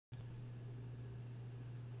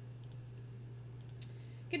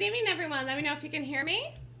Good evening, everyone. Let me know if you can hear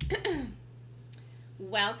me.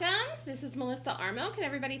 Welcome. This is Melissa Armo. Can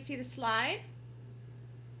everybody see the slide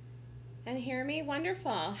and hear me?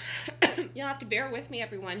 Wonderful. You'll have to bear with me,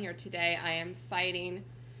 everyone, here today. I am fighting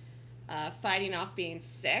off being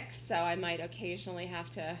sick, so I might occasionally have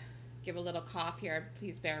to give a little cough here.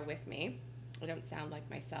 Please bear with me. I don't sound like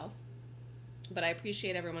myself, but I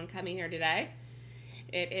appreciate everyone coming here today.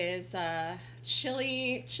 It is a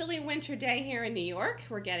chilly winter day here in New York.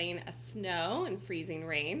 We're getting a snow and freezing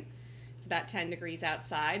rain. It's about 10 degrees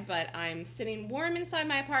outside, but I'm sitting warm inside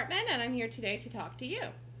my apartment, and I'm here today to talk to you.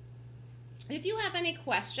 If you have any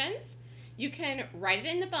questions, you can write it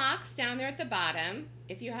in the box down there at the bottom.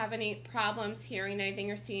 If you have any problems hearing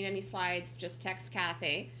anything or seeing any slides, just text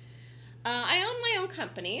Kathy. I own my own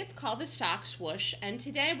company. It's called the Stock Swoosh, and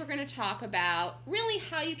today we're going to talk about really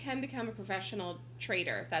how you can become a professional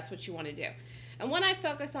trader if that's what you want to do. And what I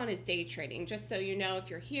focus on is day trading. Just so you know, if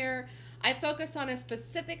you're here, I focus on a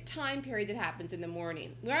specific time period that happens in the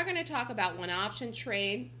morning. We are going to talk about one option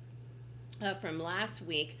trade from last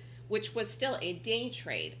week, which was still a day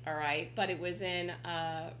trade, all right? But it was in,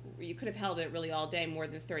 you could have held it really all day, more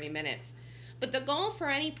than 30 minutes. But the goal for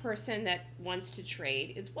any person that wants to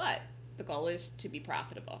trade is what? The goal is to be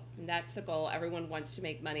profitable, and that's the goal. Everyone wants to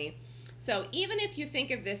make money. So even if you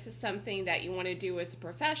think of this as something that you want to do as a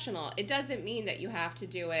professional, it doesn't mean that you have to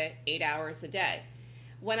do it 8 hours a day.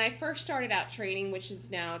 When I first started out trading, which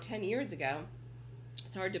is now 10 years ago,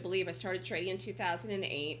 it's hard to believe, I started trading in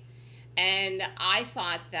 2008, and I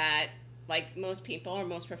thought that, like most people or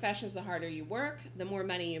most professionals, the harder you work, the more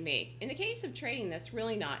money you make. In the case of trading, that's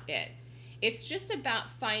really not it. It's just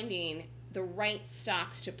about finding the right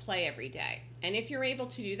stocks to play every day. And if you're able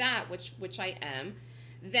to do that, which I am,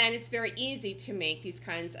 then it's very easy to make these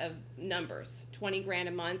kinds of numbers, 20 grand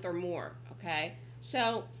a month or more, okay?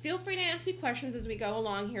 So feel free to ask me questions as we go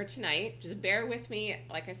along here tonight. Just bear with me.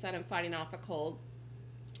 Like I said, I'm fighting off a cold.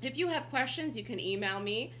 If you have questions, you can email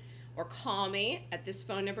me or call me at this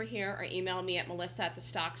phone number here, or email me at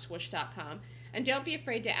melissa@thestockswoosh.com. And don't be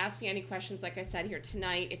afraid to ask me any questions, like I said here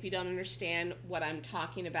tonight. If you don't understand what I'm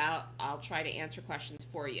talking about, I'll try to answer questions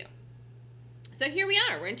for you. So here we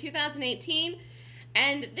are. We're in 2018,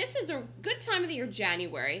 and this is a good time of the year,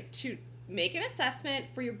 January, to make an assessment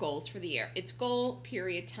for your goals for the year. It's goal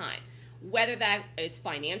period time. Whether that is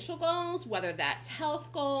financial goals, whether that's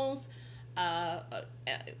health goals,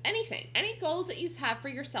 anything. Any goals that you have for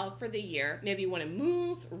yourself for the year. Maybe you want to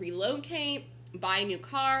move, relocate, buy a new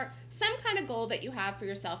car, some kind of goal that you have for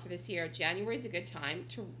yourself for this year. January is a good time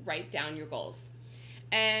to write down your goals.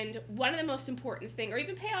 And one of the most important things, or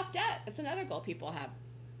even pay off debt, that's another goal people have.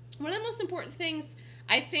 One of the most important things,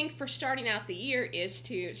 I think, for starting out the year is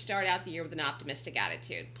to start out the year with an optimistic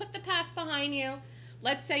attitude. Put the past behind you.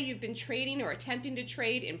 Let's say you've been trading or attempting to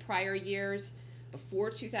trade in prior years before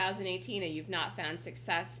 2018 and you've not found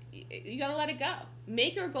success. You gotta let it go.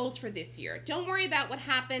 Make your goals for this year. Don't worry about what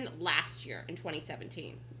happened last year in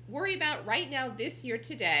 2017. Worry about right now, this year,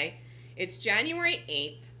 today. It's January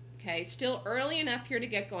 8th, okay? Still early enough here to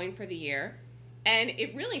get going for the year, and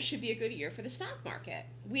it really should be a good year for the stock market.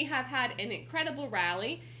 We have had an incredible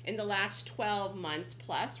rally in the last 12 months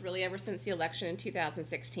plus, really ever since the election in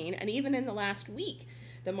 2016, and even in the last week,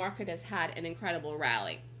 the market has had an incredible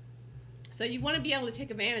rally. So you want to be able to take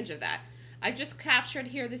advantage of that. I just captured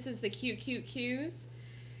here, this is the QQQs,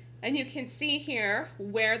 and you can see here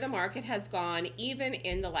where the market has gone even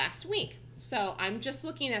in the last week. So I'm just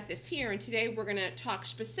looking at this here, and today we're going to talk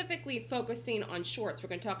specifically focusing on shorts. We're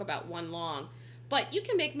going to talk about one long, but you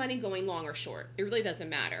can make money going long or short. It really doesn't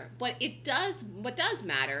matter. What does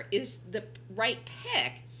matter is the right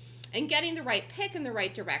pick and getting the right pick in the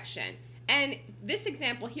right direction. And this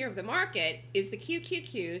example here of the market is the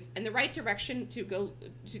QQQs, and the right direction to go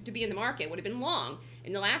to be in the market would have been long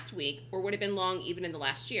in the last week, or would have been long even in the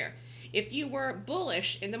last year. If you were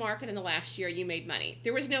bullish in the market in the last year, you made money.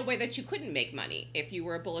 There was no way that you couldn't make money if you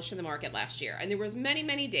were bullish in the market last year. And there was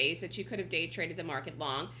many days that you could have day traded the market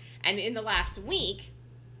long. And in the last week,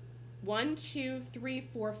 1, 2, 3,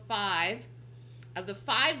 4, 5 of the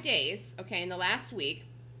 5 days, okay, in the last week,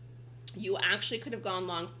 you actually could have gone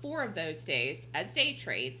long 4 of those days as day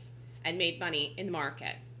trades and made money in the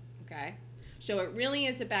market, okay? So it really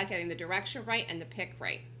is about getting the direction right and the pick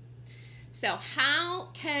right. So how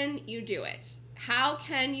can you do it? How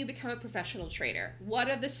can you become a professional trader? What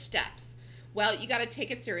are the steps? Well, you got to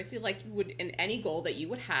take it seriously like you would in any goal that you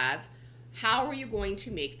would have. How are you going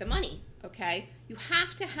to make the money, okay? You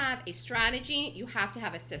have to have a strategy. You have to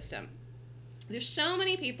have a system. There's so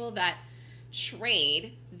many people that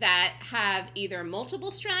trade that have either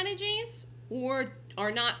multiple strategies or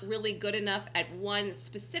are not really good enough at one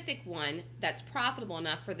specific one that's profitable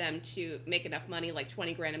enough for them to make enough money, like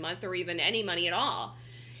 20 grand a month or even any money at all.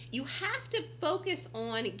 You have to focus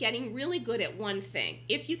on getting really good at one thing.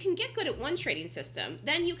 If you can get good at one trading system,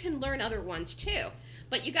 then you can learn other ones too.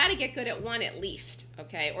 But you got to get good at one at least,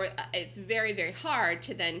 okay? Or it's very, very hard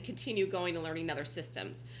to then continue going and learning other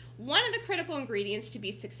systems. One of the critical ingredients to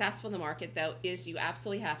be successful in the market, though, is you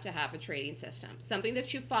absolutely have to have a trading system, something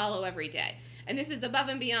that you follow every day. And this is above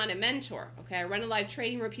and beyond a mentor, okay? I run a live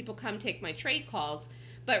trading where people come take my trade calls,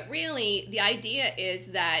 but really the idea is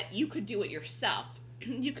that you could do it yourself.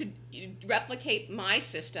 You could replicate my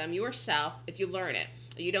system yourself if you learn it.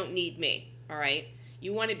 You don't need me, all right?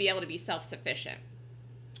 You want to be able to be self-sufficient.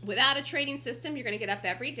 Without a trading system, you're going to get up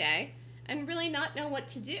every day and really not know what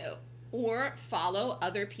to do, or follow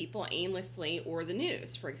other people aimlessly, or the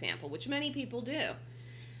news, for example, which many people do.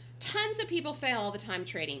 Tons of people fail all the time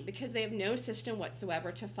trading because they have no system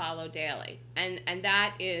whatsoever to follow daily. And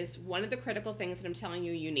that is one of the critical things that I'm telling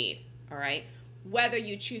you you need, all right? Whether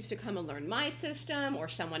you choose to come and learn my system or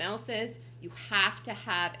someone else's, you have to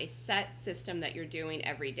have a set system that you're doing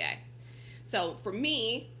every day. So for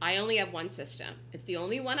me, I only have one system. It's the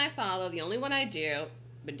only one I follow, the only one I do.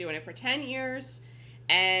 I've been doing it for 10 years,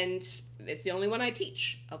 and it's the only one I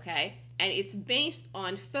teach, okay? And it's based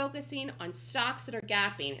on focusing on stocks that are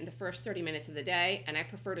gapping in the first 30 minutes of the day, and I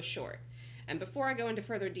prefer to short. And before I go into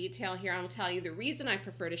further detail here, I will tell you the reason I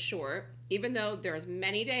prefer to short, even though there's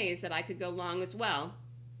many days that I could go long as well,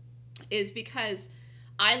 is because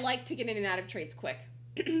I like to get in and out of trades quick.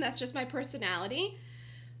 That's just my personality.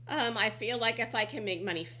 I feel like if I can make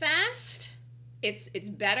money fast, it's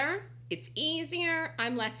better, it's easier,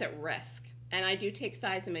 I'm less at risk. And I do take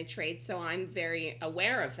size in my trade, so I'm very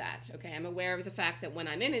aware of that. Okay, I'm aware of the fact that when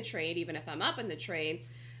I'm in a trade, even if I'm up in the trade,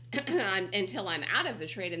 until I'm out of the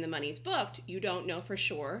trade and the money's booked, you don't know for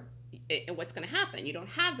sure what's going to happen. You don't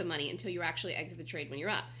have the money until you actually exit the trade when you're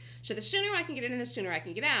up. So the sooner I can get in and the sooner I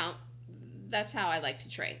can get out, that's how I like to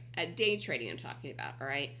trade. At day trading I'm talking about, all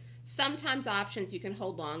right? Sometimes options you can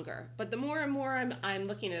hold longer, but the more and more I'm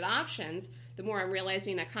looking at options, the more I'm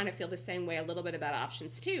realizing I kind of feel the same way a little bit about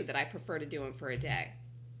options too, that I prefer to do them for a day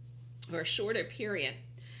or a shorter period.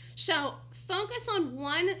 So focus on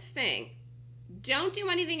one thing. Don't do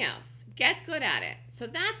anything else. Get good at it. So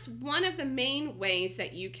that's one of the main ways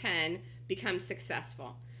that you can become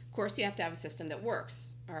successful. Of course, you have to have a system that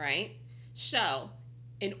works, all right? So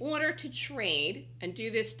in order to trade and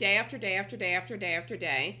do this day after day after day after day after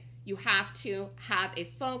day, you have to have a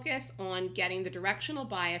focus on getting the directional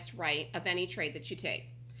bias right of any trade that you take.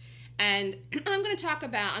 And I'm going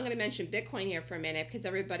to mention Bitcoin here for a minute because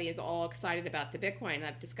everybody is all excited about the Bitcoin. And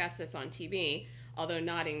I've discussed this on TV, although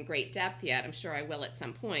not in great depth yet. I'm sure I will at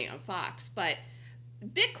some point on Fox. But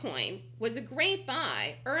Bitcoin was a great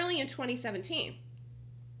buy early in 2017.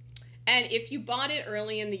 And if you bought it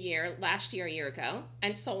early in the year, last year, a year ago,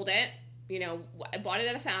 and sold it, you know, bought it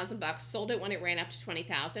at $1,000, sold it when it ran up to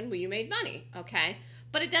 20,000, well, you made money, okay?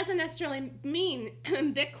 But it doesn't necessarily mean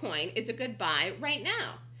Bitcoin is a good buy right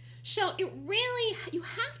now. So it really, you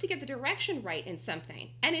have to get the direction right in something.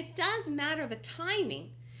 And it does matter the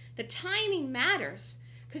timing. The timing matters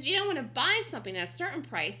because you don't want to buy something at a certain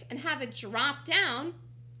price and have it drop down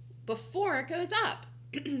before it goes up.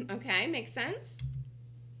 Okay, makes sense?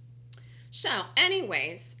 So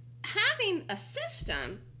anyways, having a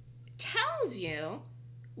system tells you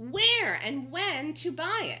where and when to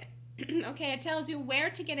buy it. Okay, it tells you where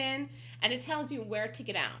to get in and it tells you where to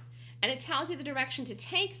get out. And it tells you the direction to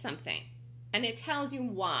take something. And it tells you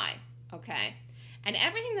why, okay? And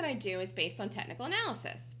everything that I do is based on technical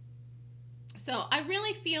analysis. So I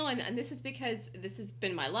really feel, and this is because this has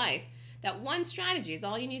been my life, that one strategy is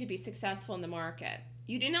all you need to be successful in the market.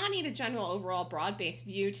 You do not need a general overall broad-based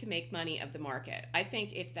view to make money of the market. I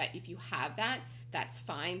think if you have that, that's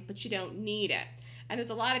fine, but you don't need it. And there's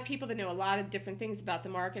a lot of people that know a lot of different things about the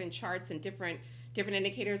market and charts and different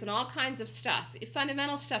indicators and all kinds of stuff.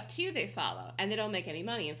 Fundamental stuff too they follow, and they don't make any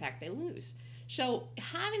money. In fact, they lose. So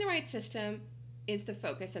having the right system is the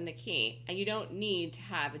focus and the key, and you don't need to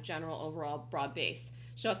have a general overall broad base.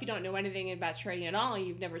 So if you don't know anything about trading at all and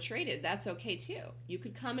you've never traded, that's okay too. You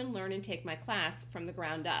could come and learn and take my class from the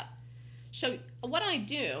ground up. So what I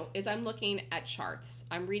do is I'm looking at charts.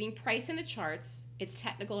 I'm reading price in the charts. It's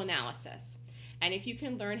technical analysis. And if you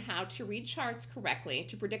can learn how to read charts correctly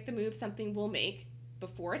to predict the move something will make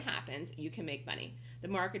before it happens, you can make money. The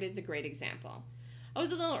market is a great example. I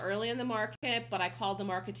was a little early in the market, but I called the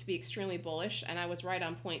market to be extremely bullish, and I was right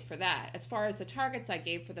on point for that. As far as the targets I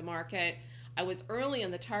gave for the market, I was early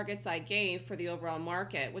in the targets I gave for the overall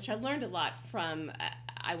market, which I learned a lot from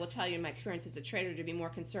I will tell you in my experience as a trader to be more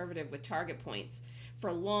conservative with target points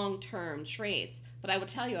for long-term trades. But I will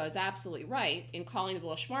tell you I was absolutely right in calling the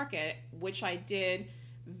bullish market, which I did.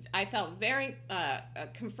 I felt very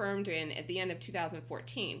confirmed in at the end of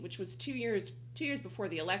 2014, which was 2 years before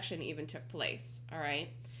the election even took place. All right.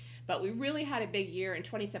 But we really had a big year in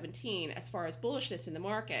 2017 as far as bullishness in the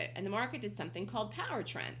market, and the market did something called power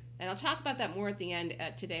trend. And I'll talk about that more at the end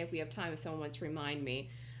today if we have time, if someone wants to remind me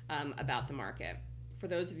about the market, for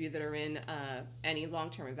those of you that are in any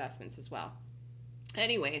long-term investments as well.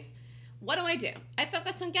 Anyways, what do? I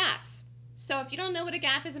focus on gaps. So if you don't know what a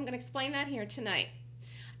gap is, I'm going to explain that here tonight.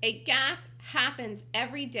 A gap happens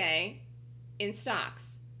every day in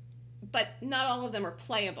stocks, but not all of them are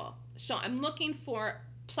playable. So I'm looking for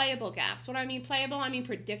playable gaps. What do I mean playable? I mean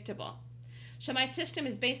predictable. So my system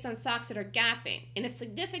is based on stocks that are gapping in a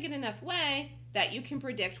significant enough way that you can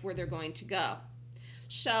predict where they're going to go.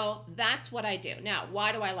 So that's what I do. Now,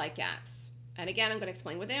 why do I like gaps? And again, I'm going to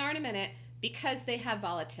explain what they are in a minute. Because they have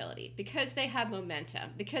volatility, because they have momentum,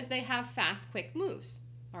 because they have fast, quick moves.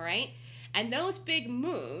 All right? And those big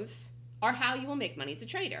moves are how you will make money as a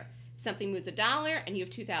trader. Something moves $1 and you have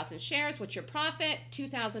 2,000 shares. What's your profit?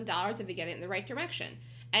 $2,000 if you get it in the right direction.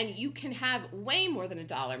 And you can have way more than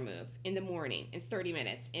 $1 move in the morning, in 30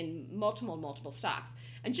 minutes, in multiple stocks.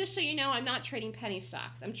 And just so you know, I'm not trading penny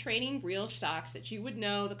stocks. I'm trading real stocks that you would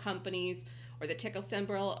know the companies or the ticker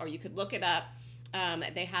symbol, or you could look it up.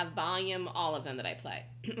 They have volume, all of them that I play.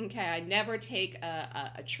 Okay, I never take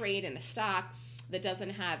a trade in a stock that doesn't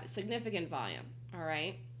have significant volume, all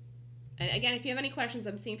right? And again, if you have any questions,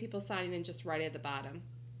 I'm seeing people signing in just right at the bottom.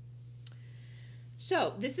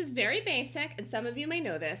 So this is very basic, and some of you may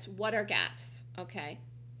know this. What are gaps, okay?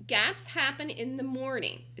 Gaps happen in the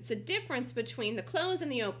morning. It's a difference between the close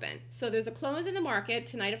and the open. So there's a close in the market.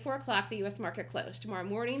 Tonight at 4 o'clock, the U.S. market closed. Tomorrow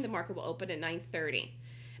morning, the market will open at 9:30.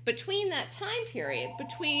 Between that time period,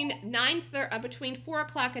 between 4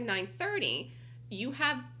 o'clock and 9:30, you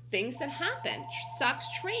have things that happen. Stocks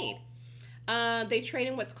trade. They trade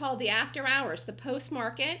in what's called the after hours, the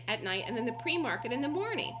post-market at night, and then the pre-market in the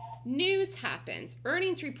morning. News happens.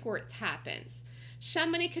 Earnings reports happens.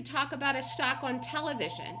 Somebody could talk about a stock on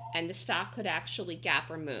television, and the stock could actually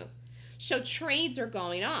gap or move. So trades are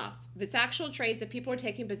going off. It's actual trades that people are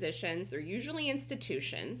taking positions. They're usually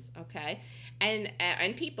institutions, okay,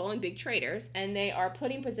 and people and big traders, and they are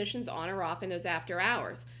putting positions on or off in those after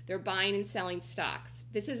hours. They're buying and selling stocks.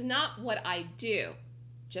 This is not what I do,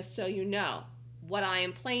 just so you know. What I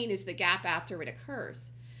am playing is the gap after it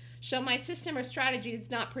occurs. So my system or strategy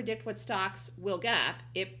does not predict what stocks will gap.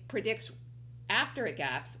 It predicts after it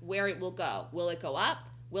gaps where it will go. Will it go up?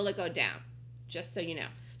 Will it go down? Just so you know.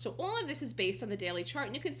 So all of this is based on the daily chart,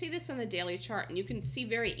 and you can see this on the daily chart, and you can see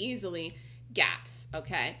very easily gaps,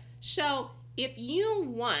 okay? So if you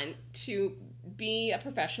want to be a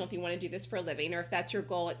professional, if you want to do this for a living, or if that's your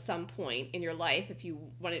goal at some point in your life, if you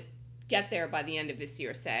want to get there by the end of this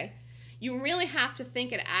year, say, you really have to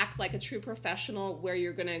think and act like a true professional, where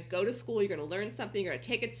you're going to go to school, you're going to learn something, you're going to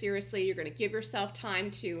take it seriously, you're going to give yourself time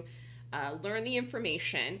to learn the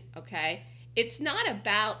information, okay? It's not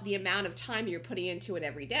about the amount of time you're putting into it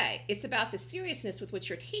every day. It's about the seriousness with which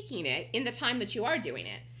you're taking it in the time that you are doing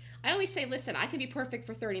it. I always say, listen, I can be perfect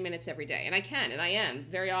for 30 minutes every day, and I can, and I am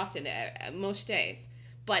very often, most days.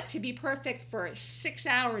 But to be perfect for 6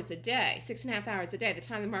 hours a day, 6.5 hours a day, the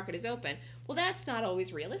time the market is open, well, that's not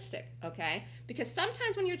always realistic, okay? Because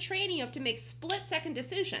sometimes when you're trading, you have to make split-second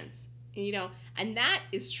decisions, you know, and that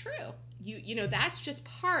is true. You know, that's just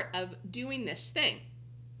part of doing this thing.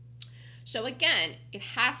 So again, it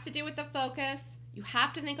has to do with the focus. You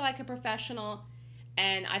have to think like a professional,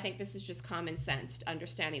 and I think this is just common sense to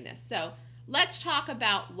understanding this. So let's talk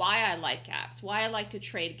about why I like gaps, why I like to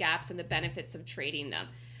trade gaps, and the benefits of trading them.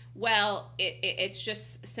 Well, it's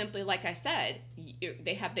just simply, like I said,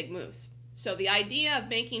 they have big moves. So the idea of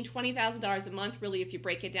making $20,000 a month, really, if you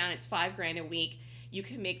break it down, it's $5,000 a week. You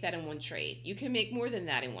can make that in one trade. You can make more than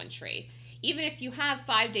that in one trade. Even if you have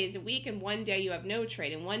 5 days a week and one day you have no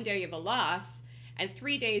trade and one day you have a loss and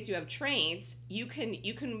 3 days you have trades, you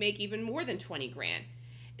can make even more than 20 grand.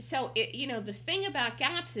 So you know, the thing about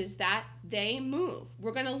gaps is that they move.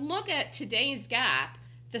 We're going to look at today's gap.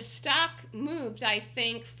 The stock moved, I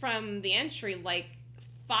think, from the entry like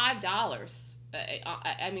 $5.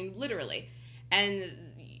 I mean, literally. And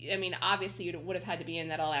I mean, obviously you would have had to be in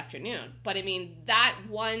that all afternoon. But I mean, that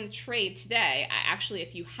one trade today, actually,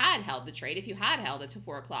 if you had held the trade, if you had held it to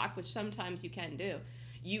 4 o'clock, which sometimes you can do,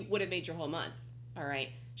 you would have made your whole month. All right.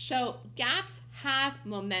 So gaps have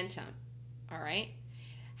momentum. All right.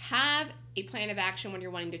 have a plan of action when you're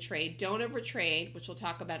wanting to trade. Don't overtrade, which we'll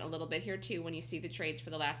talk about a little bit here too when you see the trades for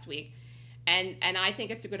the last week. And I think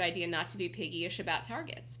it's a good idea not to be piggyish about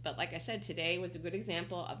targets. But like I said, today was a good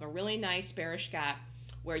example of a really nice bearish gap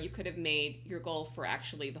where you could have made your goal for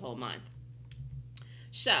actually the whole month.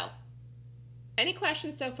 So, any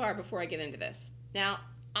questions so far before I get into this? Now,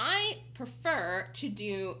 I prefer to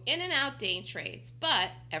do in and out day trades, but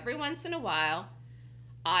every once in a while,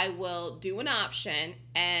 I will do an option,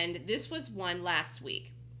 and this was one last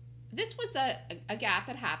week. This was a gap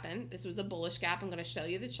that happened. This was a bullish gap. I'm going to show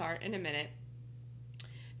you the chart in a minute.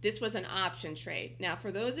 This was an option trade. Now,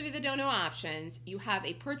 for those of you that don't know options, you have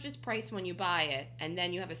a purchase price when you buy it, and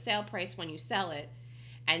then you have a sale price when you sell it,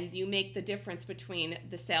 and you make the difference between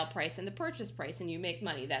the sale price and the purchase price, and you make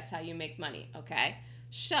money. That's how you make money, okay?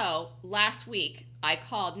 So, last week, I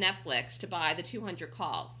called Netflix to buy the 200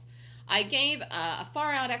 calls. I gave a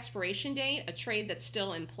far out expiration date, a trade that's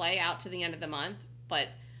still in play out to the end of the month, but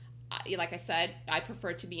like I said, I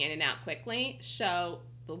prefer to be in and out quickly. So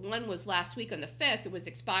the one was last week on the 5th. It was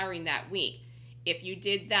expiring that week. If you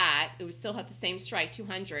did that, it would still have the same strike,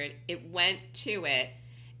 200. It went to it,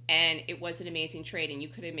 and it was an amazing trade, and you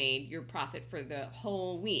could have made your profit for the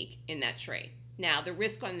whole week in that trade. Now, the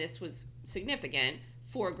risk on this was significant,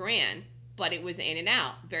 $4,000, but it was in and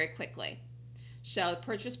out very quickly. So the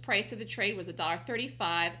purchase price of the trade was $1.35.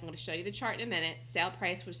 I'm going to show you the chart in a minute. Sale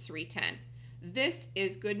price was $3.10. This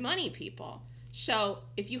is good money, people. So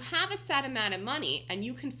if you have a set amount of money and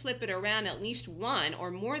you can flip it around at least one or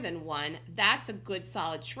more than one, that's a good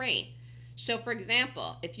solid trade. So for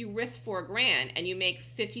example, if you risk $4,000 and you make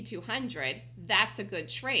 $5,200, that's a good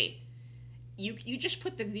trade. You just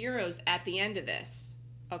put the zeros at the end of this,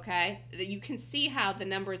 okay? You can see how the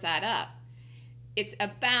numbers add up. It's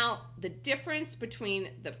about the difference between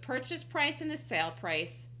the purchase price and the sale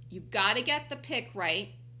price. You got to get the pick right.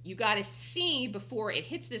 You got to see before it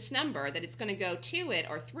hits this number that it's going to go to it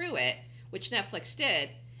or through it, which Netflix did,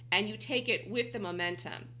 and you take it with the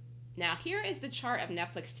momentum. Now, here is the chart of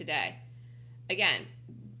Netflix today. Again,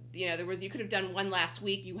 you know, you could have done one last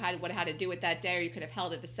week. You would have had to do it that day, or you could have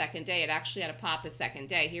held it the second day. It actually had a pop the second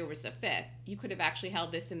day. Here was the 5th. You could have actually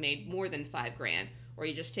held this and made more than $5,000, or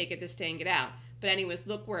you just take it this day and get out. But anyways,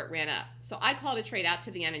 look where it ran up. So I called a trade out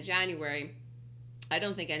to the end of January. I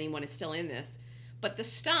don't think anyone is still in this. But the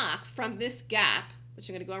stock from this gap, which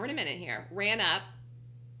I'm going to go over in a minute here, ran up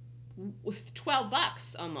with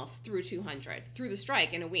 $12 almost through 200, through the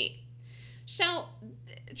strike in a week. So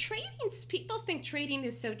trading, people think trading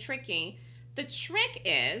is so tricky. The trick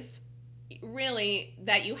is really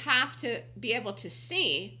that you have to be able to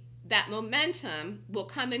see that momentum will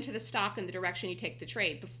come into the stock in the direction you take the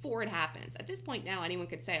trade before it happens. At this point now, anyone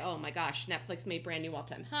could say, oh my gosh, Netflix made brand new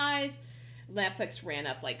all-time highs. Netflix ran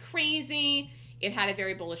up like crazy. It had a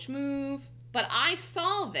very bullish move. But I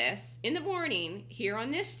saw this in the morning here on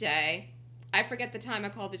this day. I forget the time I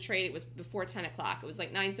called the trade. It was before 10 o'clock. It was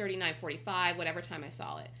like 9:30, 9:45, whatever time I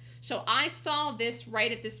saw it. So I saw this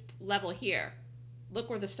right at this level here. Look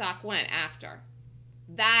where the stock went after.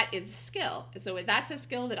 That is a skill. So that's a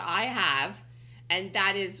skill that I have, and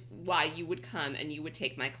that is why you would come and you would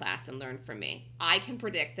take my class and learn from me. I can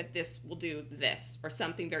predict that this will do this or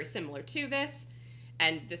something very similar to this,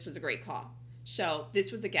 and this was a great call. So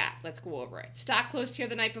this was a gap. Let's go over it. Stock closed here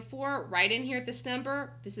the night before, right in here at this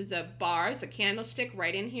number. This is a bar, it's a candlestick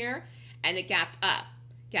right in here, and it gapped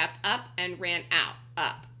up and ran out,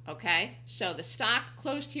 up. Okay, so the stock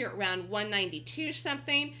closed here around 192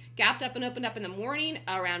 something, gapped up and opened up in the morning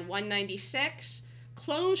around 196,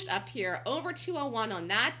 closed up here over 201 on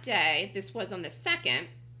that day. This was on the 2nd,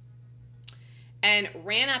 and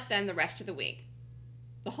ran up then the rest of the week.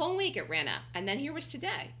 The whole week it ran up, and then here was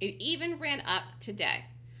today. It even ran up today.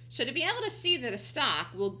 So to be able to see that a stock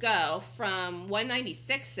will go from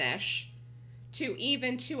 196-ish to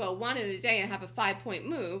even 201 in a day and have a 5-point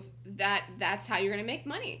move, that's how you're going to make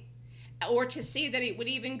money. Or to see that it would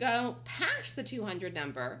even go past the 200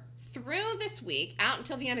 number through this week, out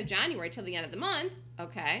until the end of January, till the end of the month,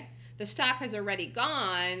 okay? The stock has already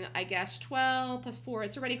gone, I guess, 12 plus 4,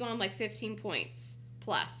 it's already gone like 15 points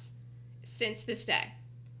plus since this day.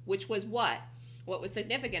 Which was what? What was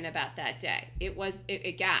significant about that day?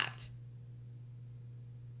 It gapped.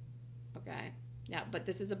 Okay? Now, but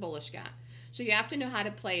this is a bullish gap. So you have to know how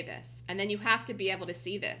to play this. And then you have to be able to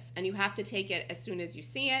see this. And you have to take it as soon as you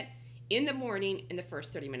see it, in the morning, in the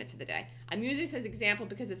first 30 minutes of the day. I'm using this as an example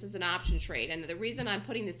because this is an option trade. And the reason I'm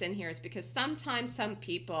putting this in here is because sometimes some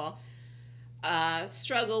people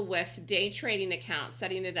struggle with day trading accounts,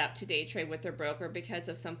 setting it up to day trade with their broker because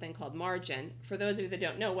of something called margin. For those of you that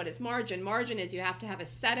don't know what is margin, margin is you have to have a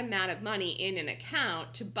set amount of money in an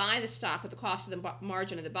account to buy the stock with the cost of the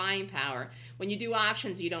margin of the buying power. When you do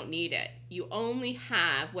options, you don't need it. You only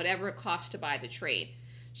have whatever it costs to buy the trade.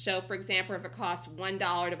 So for example, if it costs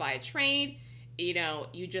 $1 to buy a trade, you know,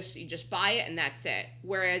 you just buy it and that's it.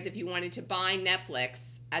 Whereas if you wanted to buy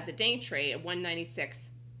Netflix as a day trade at $1.96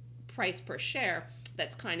 price per share,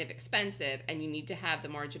 that's kind of expensive, and you need to have the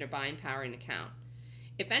margin of buying power in account.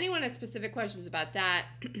 If anyone has specific questions about that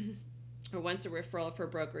or wants a referral for a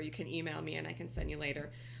broker, you can email me and I can send you later.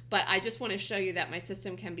 But I just want to show you that my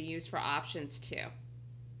system can be used for options too.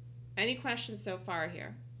 Any questions so far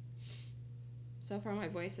here? So far my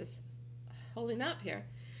voice is holding up here.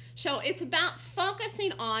 So it's about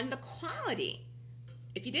focusing on the quality.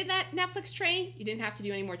 If you did that Netflix trade, you didn't have to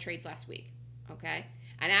do any more trades last week, okay?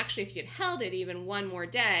 And actually, if you'd held it even one more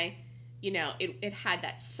day, you know, it had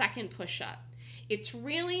that second push up. It's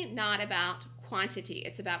really not about quantity,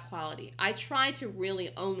 it's about quality. I try to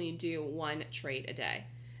really only do one trade a day.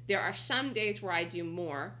 There are some days where I do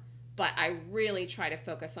more, but I really try to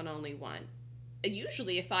focus on only one.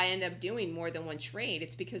 Usually if I end up doing more than one trade,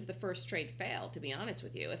 it's because the first trade failed, to be honest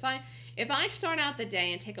with you. If I start out the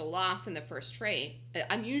day and take a loss in the first trade,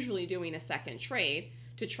 I'm usually doing a second trade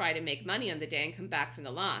to try to make money on the day and come back from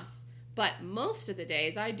the loss. But most of the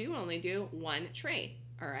days I do only do one trade,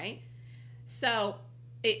 all right? So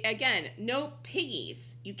again, no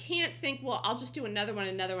piggies. You can't think, well, I'll just do another one,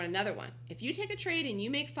 another one, another one. If you take a trade and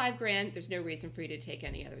you make 5 grand, there's no reason for you to take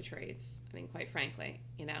any other trades. I mean, quite frankly,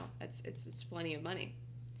 you know, it's plenty of money.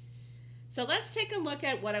 So let's take a look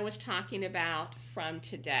at what I was talking about from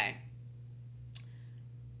today.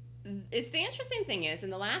 It's the interesting thing is,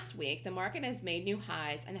 in the last week, the market has made new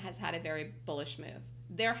highs and has had a very bullish move.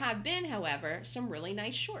 There have been, however, some really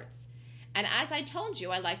nice shorts. And as I told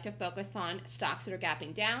you, I like to focus on stocks that are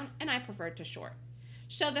gapping down, and I prefer to short.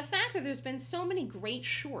 So the fact that there's been so many great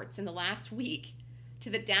shorts in the last week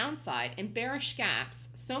to the downside and bearish gaps,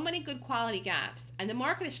 so many good quality gaps, and the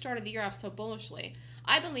market has started the year off so bullishly,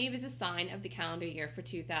 I believe is a sign of the calendar year for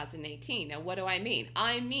 2018. Now, what do I mean?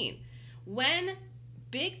 I mean, when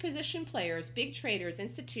big position players, big traders,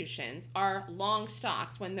 institutions are long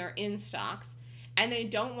stocks, when they're in stocks, and they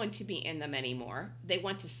don't want to be in them anymore, they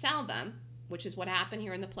want to sell them, which is what happened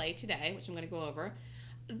here in the play today, which I'm going to go over,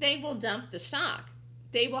 they will dump the stock.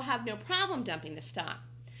 They will have no problem dumping the stock.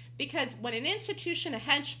 Because when an institution, a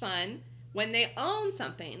hedge fund, when they own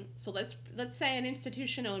something, so let's say an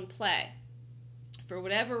institution owned play, for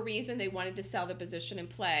whatever reason they wanted to sell the position in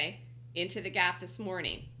play into the gap this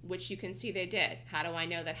morning, which you can see they did. How do I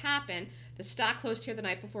know that happened? The stock closed here the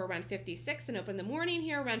night before around 56 and opened the morning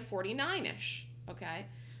here around 49-ish, okay?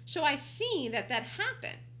 So I see that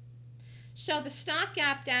happened. So the stock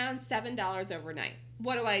gap down $7 overnight.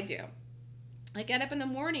 What do? I get up in the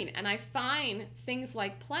morning and I find things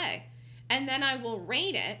like play, and then I will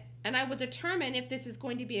rate it and I will determine if this is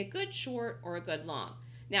going to be a good short or a good long.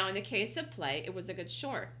 Now in the case of play, it was a good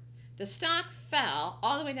short. The stock fell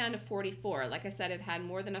all the way down to 44. Like I said, it had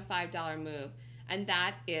more than a $5 move, and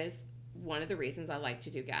that is one of the reasons I like to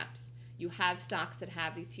do gaps. You have stocks that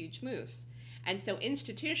have these huge moves. And so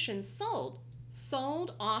institutions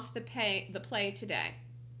sold off the play today.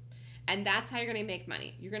 And that's how you're going to make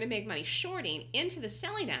money. You're going to make money shorting into the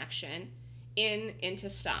selling action into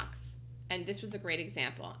stocks. And this was a great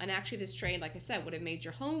example. And actually this trade, like I said, would have made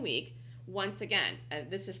your whole week once again.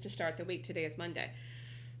 This is to start the week. Today is Monday.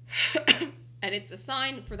 And it's a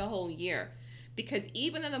sign for the whole year, because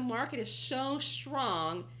even though the market is so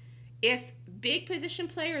strong, if big position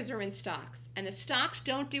players are in stocks and the stocks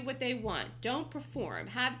don't do what they want, don't perform,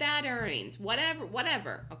 have bad earnings,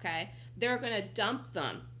 whatever, okay, they're going to dump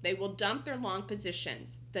them. They will dump their long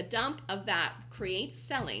positions. The dump of that creates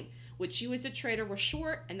selling, which you as a trader were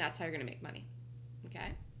short, and that's how you're going to make money, okay?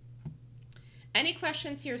 Any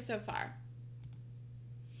questions here so far?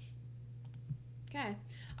 Okay.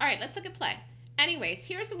 All right, let's look at play. Anyways,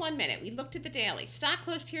 here's the 1 minute. We looked at the daily. Stock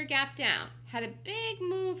closed here, gap down. Had a big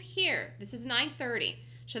move here. This is 9:30.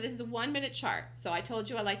 So this is a 1 minute chart. So I told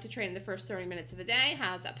you I like to trade in the first 30 minutes of the day.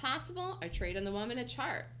 How's that possible? I trade on the 1 minute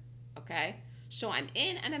chart. Okay? So I'm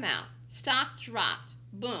in and I'm out. Stock dropped.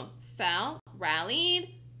 Boom. Fell. Rallied.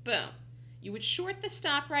 Boom. You would short the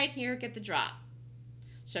stock right here, get the drop.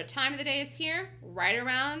 So time of the day is here, right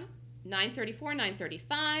around 9:34,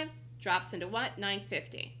 9:35. Drops into what?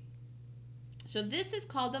 9:50. So this is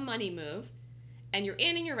called the money move, and you're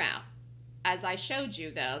in and you're out. As I showed you,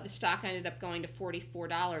 though, the stock ended up going to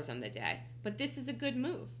 $44 on the day. But this is a good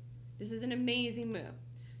move. This is an amazing move.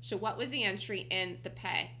 So what was the entry in the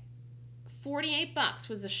pay? 48 bucks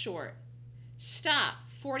was the short. Stop,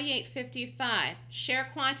 48.55. Share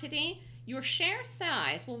quantity, your share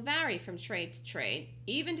size will vary from trade to trade,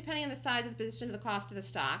 even depending on the size of the position or the cost of the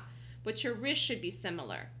stock, but your risk should be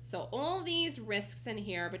similar. So all these risks in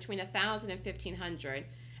here between 1,000 and 1,500,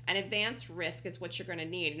 and advanced risk is what you're going to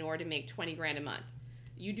need in order to make 20 grand a month.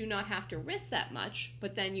 You do not have to risk that much,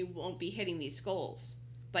 but then you won't be hitting these goals.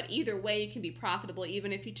 But either way, you can be profitable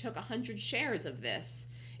even if you took 100 shares of this.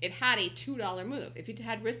 It had a $2 move. If you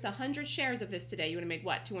had risked 100 shares of this today, you would have made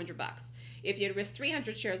what? 200 bucks. If you had risked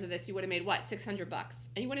 300 shares of this, you would have made what? 600 bucks.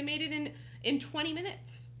 And you would have made it in 20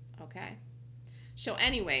 minutes. Okay? So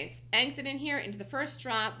anyways, exit in here into the first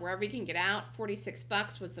drop, wherever you can get out. 46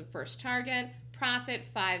 bucks was the first target. Profit,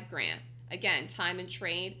 5 grand. Again, time and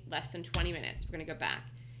trade, less than 20 minutes. We're going to go back.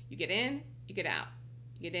 You get in, you get out.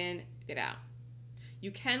 You get in, you get out. You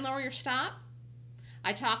can lower your stop.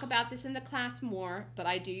 I talk about this in the class more, but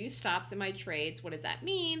I do use stops in my trades. What does that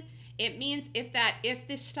mean? It means if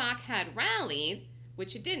this stock had rallied,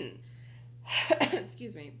 which it didn't,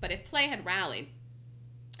 excuse me, but if play had rallied,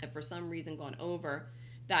 and for some reason gone over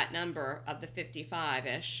that number of the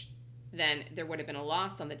 55-ish, then there would have been a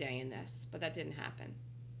loss on the day in this, but that didn't happen,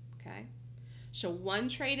 okay? So one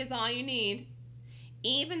trade is all you need.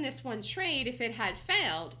 Even this one trade, if it had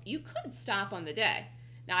failed, you could stop on the day.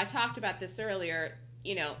 Now, I talked about this earlier.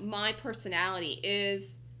 You know, my personality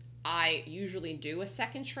is I usually do a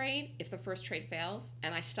second trade if the first trade fails,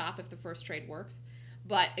 and I stop if the first trade works.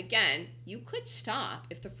 But again, you could stop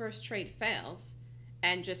if the first trade fails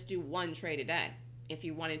and just do one trade a day if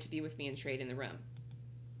you wanted to be with me and trade in the room.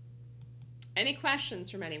 Any questions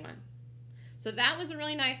from anyone? So that was a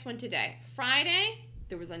really nice one today. Friday,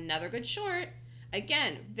 there was another good short.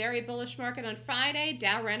 Again, very bullish market on Friday.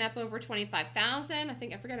 Dow ran up over 25,000.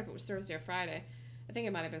 I forget if it was Thursday or Friday. I think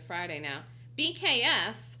it might have been Friday now.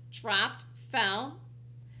 BKS dropped, fell.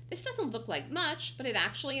 This doesn't look like much, but it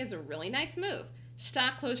actually is a really nice move.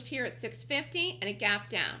 Stock closed here at 650 and a gap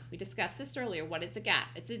down. We discussed this earlier. What is the gap?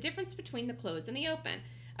 It's the difference between the close and the open.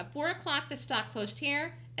 At 4 o'clock, the stock closed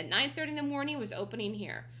here. At 9:30 in the morning, it was opening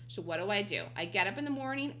here. So what do? I get up in the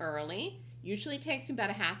morning early. Usually it takes me about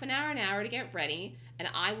a half an hour to get ready, and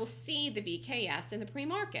I will see the BKS in the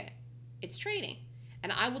pre-market. It's trading.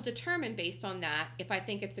 And I will determine based on that if I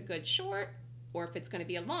think it's a good short or if it's going to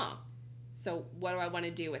be a long. So what do I want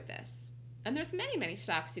to do with this? And there's many, many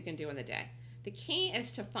stocks you can do in the day. The key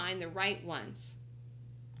is to find the right ones.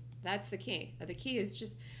 That's the key. The key is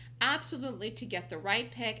just absolutely to get the right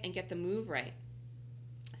pick and get the move right.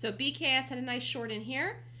 So BKS had a nice short in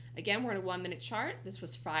here. Again, we're in a 1-minute chart. This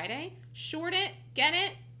was Friday. Short it, get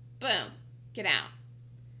it, boom, get out.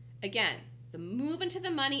 Again, the move into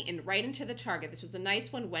the money and right into the target. This was a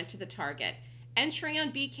nice one, went to the target. Entry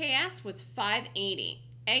on BKS was 580.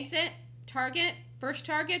 Exit, target, first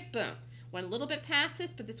target, boom. Went a little bit past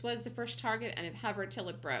this, but this was the first target and it hovered till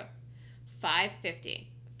it broke. 550.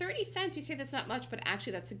 30 cents, you say that's not much, but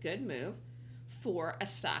actually that's a good move for a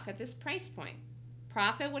stock at this price point.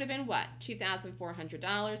 Profit would have been what?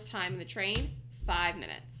 $2,400. Time in the trade, 5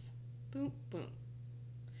 minutes. Boom, boom.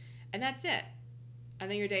 And that's it. And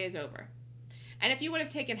then your day is over. And if you would have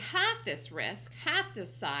taken half this risk, half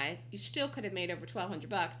this size, you still could have made over 1,200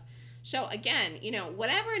 bucks. So again, you know,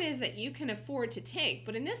 whatever it is that you can afford to take,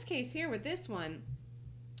 but in this case here with this one,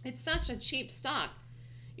 it's such a cheap stock.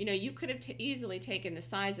 You know, you could have easily taken the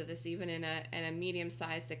size of this even in a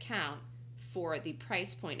medium-sized account for the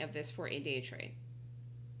price point of this for a day trade.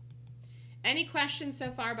 Any questions so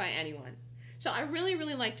far by anyone? So I really,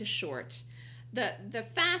 really like to short. The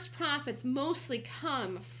fast profits mostly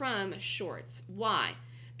come from shorts. Why?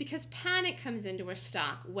 Because panic comes into a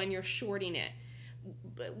stock when you're shorting it.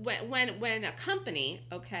 When a company,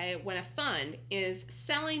 okay, when a fund is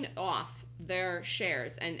selling off their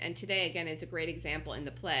shares, and today again is a great example in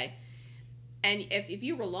the play, and if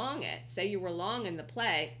you were long it, say you were long in the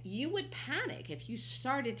play, you would panic if you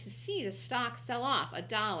started to see the stock sell off $1,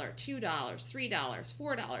 $2, $3,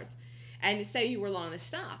 $4, and say you were long the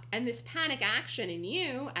stock. And this panic action in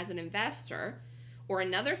you as an investor or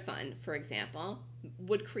another fund, for example,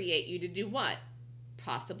 would create you to do what?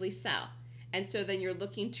 Possibly sell. And so then you're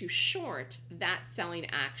looking to short that selling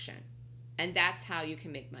action. And that's how you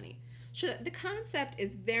can make money. So the concept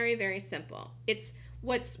is very, very simple. It's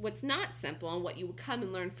what's not simple, and what you will come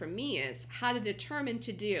and learn from me is how to determine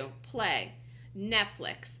to do play,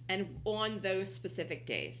 Netflix, and on those specific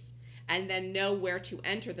days. And then know where to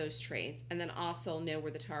enter those trades, and then also know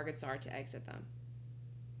where the targets are to exit them.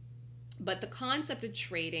 But the concept of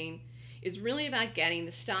trading is really about getting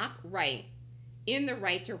the stock right in the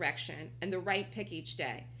right direction and the right pick each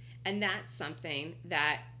day. And that's something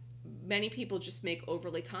that many people just make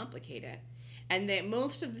overly complicated. And that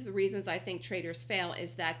most of the reasons I think traders fail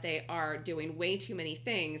is that they are doing way too many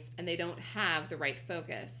things and they don't have the right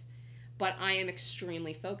focus. But I am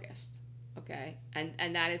extremely focused, okay?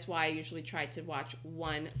 And that is why I usually try to watch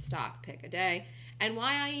one stock pick a day, and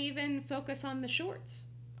why I even focus on the shorts,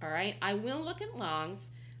 all right? I will look at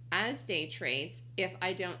longs as day trades if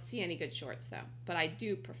I don't see any good shorts though. But I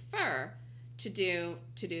do prefer to do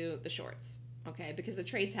the shorts, okay? Because the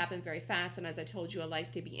trades happen very fast, and as I told you, I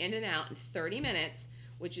like to be in and out in 30 minutes,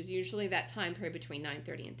 which is usually that time period between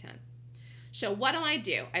 9:30 and 10. So what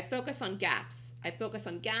do? I focus on gaps. I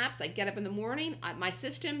get up in the morning. My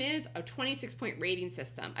system is a 26-point rating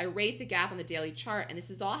system. I rate the gap on the daily chart, and this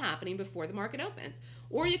is all happening before the market opens.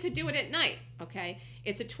 Or you could do it at night, okay?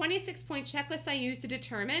 It's a 26-point checklist I use to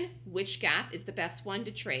determine which gap is the best one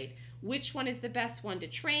to trade, which one is the best one to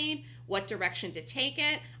trade, what direction to take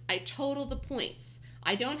it. I total the points.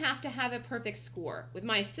 I don't have to have a perfect score. With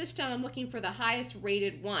my system, I'm looking for the highest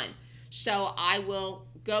rated one. So I will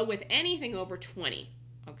go with anything over 20,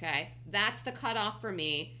 okay? That's the cutoff for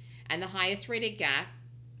me. And the highest rated gap,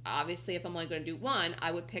 obviously if I'm only going to do one,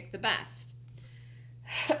 I would pick the best.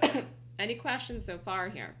 Any questions so far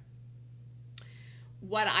here?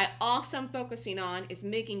 What I also am focusing on is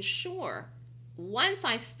making sure once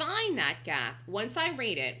I find that gap, once I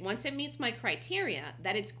rate it, once it meets my criteria,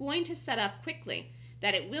 that it's going to set up quickly,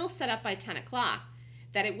 that it will set up by 10 o'clock,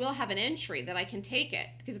 that it will have an entry, that I can take it.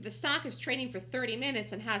 Because if the stock is trading for 30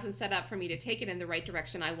 minutes and hasn't set up for me to take it in the right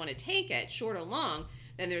direction I want to take it, short or long,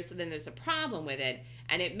 then there's a problem with it,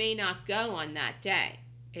 and it may not go on that day.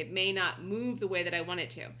 It may not move the way that I want it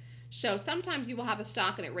to. So sometimes you will have a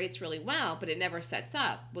stock and it rates really well, but it never sets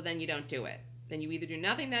up. Well, then you don't do it. Then you either do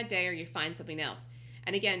nothing that day or you find something else.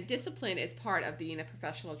 And again, discipline is part of being a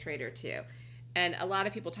professional trader too. And a lot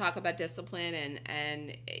of people talk about discipline,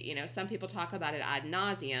 and you know, some people talk about it ad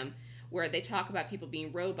nauseum, where they talk about people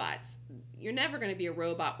being robots. You're never going to be a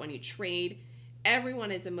robot when you trade. Everyone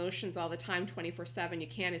has emotions all the time, 24/7. You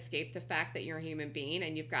can't escape the fact that you're a human being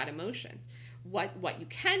and you've got emotions. What you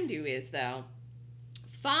can do is, though,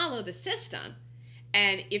 follow the system.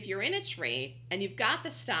 And if you're in a trade and you've got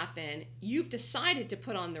the stop in, you've decided to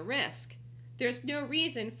put on the risk, there's no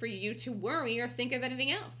reason for you to worry or think of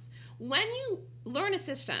anything else. When you learn a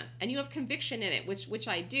system and you have conviction in it, which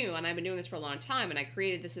I do, and I've been doing this for a long time, and I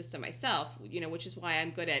created the system myself, you know, which is why I'm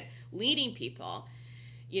good at leading people.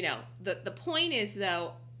 You know, the point is,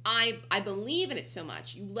 though, I believe in it so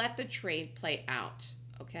much, you let the trade play out,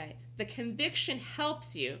 okay? The conviction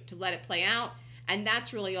helps you to let it play out, and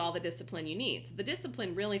that's really all the discipline you need. So the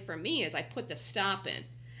discipline really for me is I put the stop in,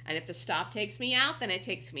 and if the stop takes me out, then it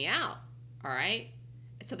takes me out, all right?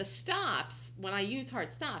 So the stops, when I use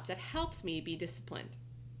hard stops, it helps me be disciplined,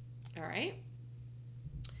 all right?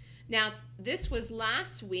 Now, this was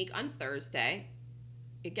last week on Thursday.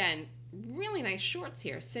 Again, really nice shorts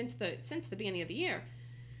here since the beginning of the year.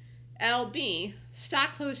 LB,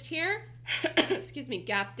 stock closed here, excuse me,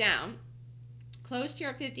 gap down. Closed here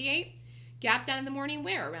at 58, gap down in the morning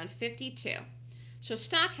where? Around 52. So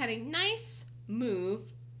stock had a nice move,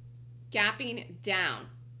 gapping down.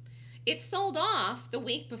 It sold off the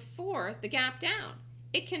week before the gap down.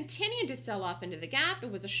 It continued to sell off into the gap.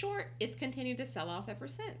 It was a short. It's continued to sell off ever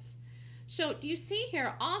since. So do you see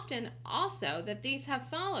here often also that these have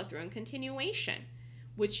follow through and continuation,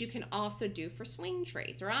 which you can also do for swing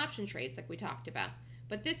trades or option trades like we talked about.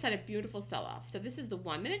 But this had a beautiful sell off. So this is the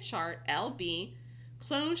 1 minute chart, LB,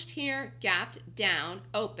 closed here, gapped down,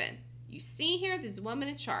 open. You see here, this is 1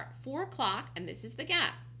 minute chart, 4 o'clock, and this is the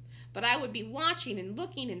gap. But I would be watching and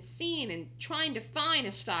looking and seeing and trying to find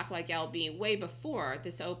a stock like LB way before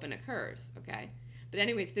this open occurs, okay? But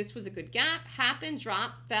anyways, this was a good gap, happened,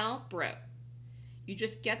 dropped, fell, broke. You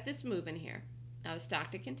just get this moving here. Now the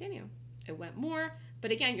stock to continue. It went more,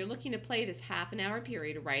 but again, you're looking to play this half an hour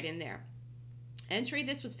period right in there. Entry,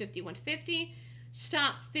 this was 51.50,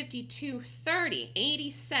 stop 52.30, 80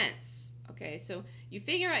 cents. Okay, so you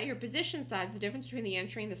figure out your position size, the difference between the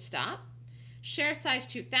entry and the stop. Share size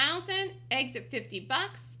 2,000, exit 50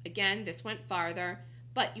 bucks. Again, this went farther,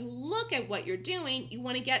 but you look at what you're doing, you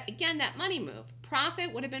want to get, again, that money move.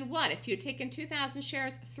 Profit would have been what? If you had taken 2,000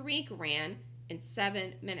 shares, 3 grand in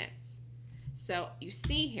 7 minutes. So you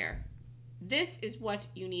see here, this is what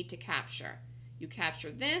you need to capture. You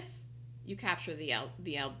capture this, you capture the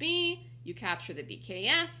LB, you capture the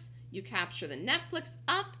BKS, you capture the Netflix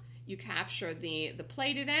up, you capture the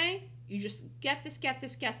play today. You just get this, get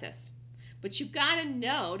this, get this. But you got to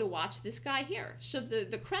know to watch this guy here. So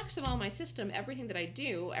the crux of all my system, everything that I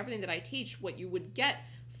do, everything that I teach, what you would get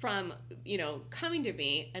from, you know, coming to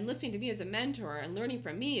me and listening to me as a mentor and learning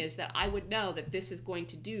from me is that I would know that this is going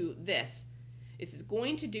to do this. This is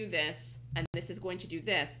going to do this, and this is going to do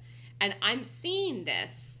this. And I'm seeing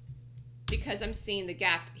this because I'm seeing the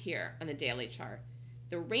gap here on the daily chart.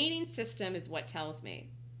 The rating system is what tells me.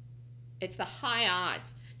 It's the high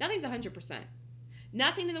odds. Nothing's 100%.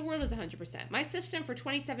 Nothing in the world is 100%. My system for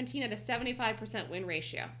 2017 had a 75% win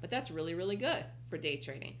ratio, but that's really, really good for day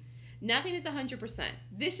trading. Nothing is 100%.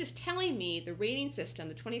 This is telling me the rating system,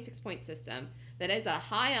 the 26-point system, that is a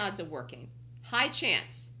high odds of working. High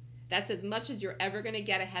chance. That's as much as you're ever going to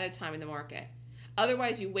get ahead of time in the market.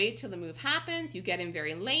 Otherwise, you wait till the move happens, you get in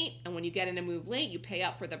very late, and when you get in a move late, you pay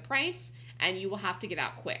up for the price, and you will have to get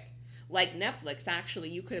out quick. Like Netflix, actually,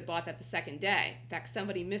 you could have bought that the second day. In fact,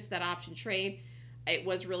 somebody missed that option trade. It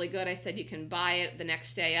was really good. I said you can buy it the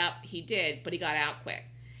next day up. He did, but he got out quick.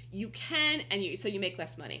 You can, so you make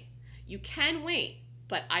less money. You can wait,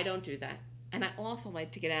 but I don't do that. And I also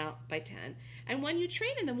like to get out by 10. And when you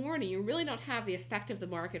trade in the morning, you really don't have the effect of the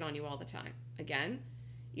market on you all the time. Again,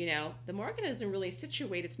 you know, the market doesn't really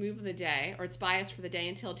situate its move of the day or its bias for the day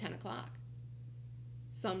until 10 o'clock.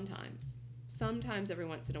 Sometimes. Sometimes every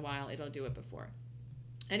once in a while, it'll do it before.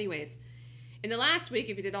 Anyways, in the last week,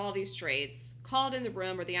 if you did all these trades, called in the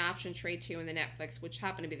room or the option trade 2 in the Netflix, which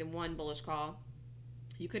happened to be the one bullish call,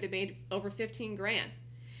 you could have made over 15 grand.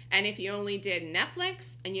 And if you only did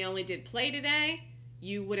Netflix and you only did play today,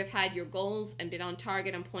 you would have had your goals and been on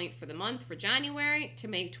target and point for the month for January to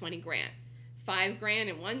make 20 grand. 5 grand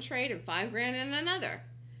in one trade and 5 grand in another.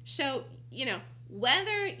 So, you know,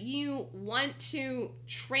 whether you want to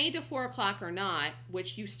trade to 4 o'clock or not,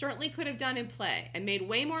 which you certainly could have done in play and made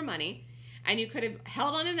way more money, and you could have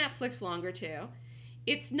held on to Netflix longer too,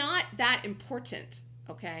 it's not that important,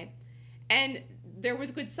 okay? And there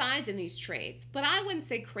was good size in these trades, but I wouldn't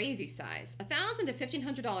say crazy size. $1,000 to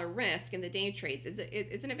 $1,500 risk in the day trades is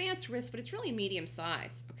an advanced risk, but it's really medium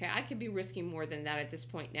size, okay? I could be risking more than that at this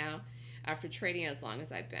point now after trading as long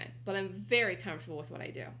as I've been, but I'm very comfortable with what I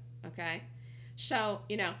do, okay? So,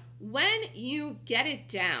 you know, when you get it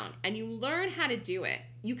down and you learn how to do it,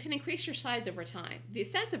 you can increase your size over time. The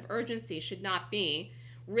sense of urgency should not be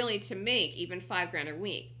really to make even 5 grand a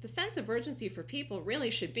week. The sense of urgency for people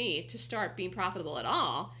really should be to start being profitable at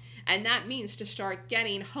all. And that means to start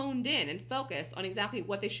getting honed in and focused on exactly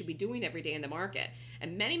what they should be doing every day in the market.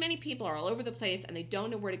 And many, many people are all over the place and they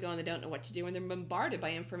don't know where to go and they don't know what to do and they're bombarded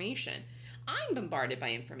by information. I'm bombarded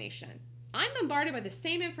by information. I'm bombarded by the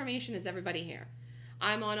same information as everybody here.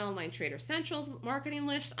 I'm on Online Trader Central's marketing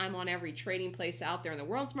list. I'm on every trading place out there in the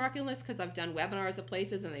world's marketing list because I've done webinars at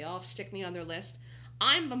places and they all stick me on their list.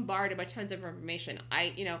 I'm bombarded by tons of information.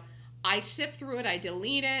 I sift through it, I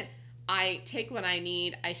delete it, I take what I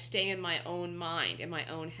need, I stay in my own mind, in my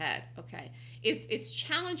own head, okay? It's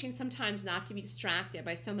challenging sometimes not to be distracted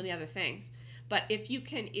by so many other things. But if you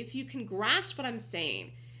can grasp what I'm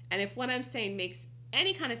saying, and if what I'm saying makes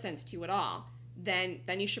any kind of sense to you at all, then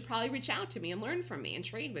you should probably reach out to me and learn from me and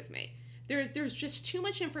trade with me. There's just too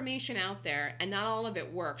much information out there and not all of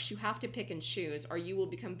it works. You have to pick and choose or you will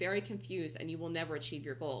become very confused and you will never achieve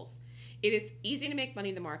your goals. It is easy to make money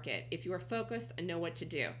in the market if you are focused and know what to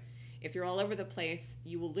do. If you're all over the place,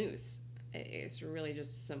 you will lose. It's really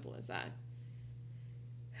just as simple as that.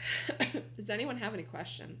 Does anyone have any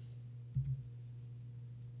questions?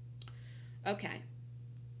 Okay,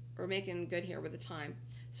 we're making good here with the time.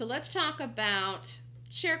 So let's talk about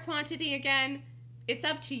share quantity again. It's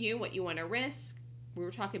up to you what you want to risk. We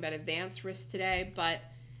were talking about advanced risks today, but,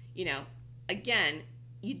 you know, again,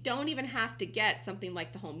 you don't even have to get something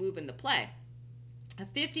like the whole move in the play. A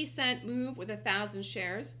 50-cent move with 1,000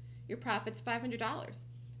 shares, your profit's $500.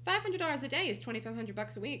 $500 a day is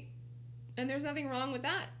 $2,500 a week. And there's nothing wrong with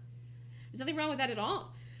that. There's nothing wrong with that at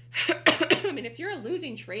all. I mean, if you're a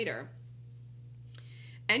losing trader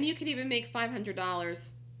and you can even make $500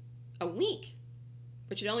 a week,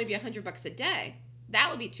 which would only be $100 a day, that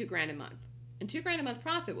would be 2 grand a month. And 2 grand a month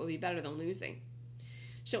profit will be better than losing.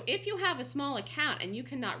 So if you have a small account and you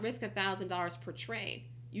cannot risk $1,000 per trade,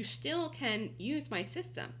 you still can use my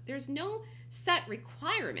system. There's no set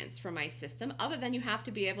requirements for my system other than you have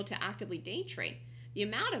to be able to actively day trade. The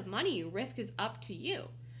amount of money you risk is up to you.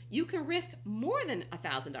 You can risk more than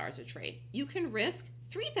 $1,000 a trade. You can risk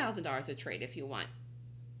 $3,000 a trade if you want.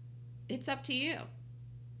 It's up to you.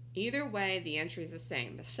 Either way, the entry is the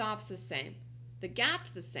same. The stop's the same. The gap's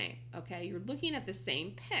the same, okay? You're looking at the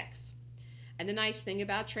same picks. And the nice thing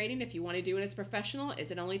about trading, if you want to do it as professional, is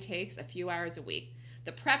it only takes a few hours a week.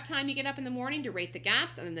 The prep time you get up in the morning to rate the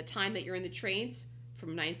gaps, and then the time that you're in the trades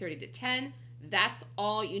from 9:30 to 10, that's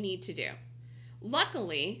all you need to do.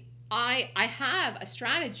 Luckily, I have a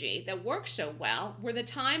strategy that works so well where the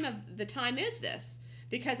time is this.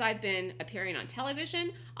 Because I've been appearing on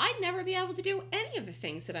television, I'd never be able to do any of the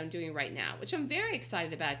things that I'm doing right now, which I'm very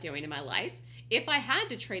excited about doing in my life. If I had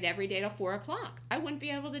to trade every day till 4 o'clock, I wouldn't be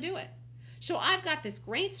able to do it. So I've got this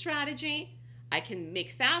great strategy. I can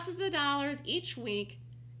make thousands of dollars each week.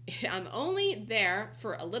 I'm only there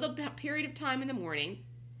for a little period of time in the morning,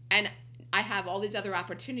 and I have all these other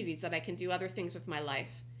opportunities that I can do other things with my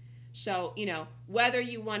life. So, whether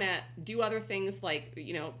you want to do other things like,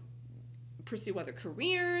 pursue other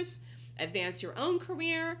careers, advance your own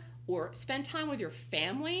career, or spend time with your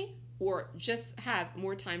family, or just have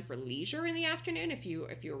more time for leisure in the afternoon if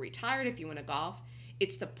you're retired, if you want to golf.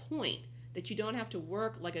 It's the point that you don't have to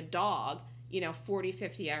work like a dog, 40,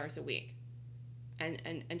 50 hours a week.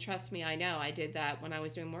 And trust me, I know I did that when I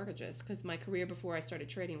was doing mortgages, because my career before I started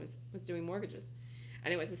trading was doing mortgages.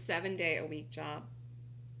 And it was a 7-day-a-week job.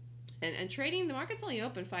 And trading, the market's only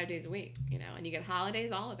open 5 days a week, and you get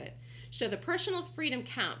holidays, all of it. So the personal freedom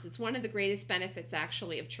counts. It's one of the greatest benefits,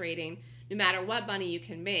 actually, of trading. No matter what money you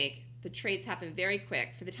can make, the trades happen very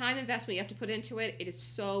quick. For the time investment you have to put into it, it is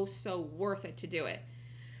so, so worth it to do it.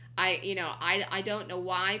 I don't know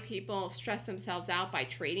why people stress themselves out by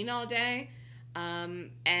trading all day.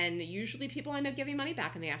 And usually people end up giving money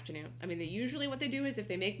back in the afternoon. Usually what they do is if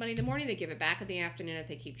they make money in the morning, they give it back in the afternoon if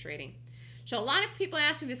they keep trading. So a lot of people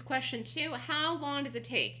ask me this question too: how long does it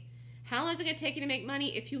take? How long is it going to take you to make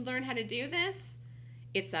money if you learn how to do this?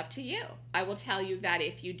 It's up to you. I will tell you that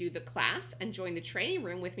if you do the class and join the training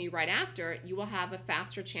room with me right after, you will have a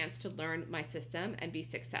faster chance to learn my system and be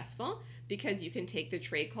successful, because you can take the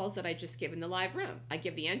trade calls that I just give in the live room. I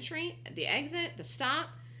give the entry, the exit, the stop,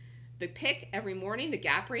 the pick every morning, the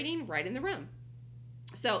gap rating right in the room.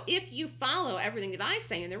 So if you follow everything that I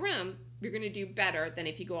say in the room, you're going to do better than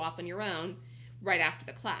if you go off on your own right after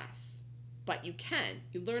the class. But you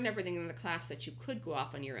learn everything in the class that you could go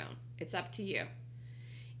off on your own. It's up to you.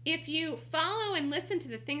 If you follow and listen to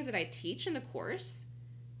the things that I teach in the course,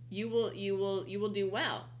 you will do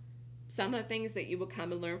well. Some of the things that you will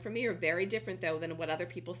come and learn from me are very different, though, than what other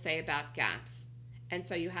people say about gaps. And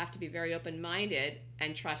so you have to be very open-minded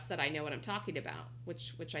and trust that I know what I'm talking about,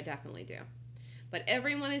 which I definitely do. But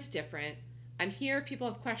everyone is different. I'm here if people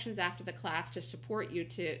have questions after the class to support you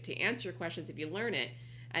to answer your questions if you learn it.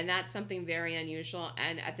 And that's something very unusual.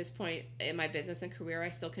 And at this point in my business and career, I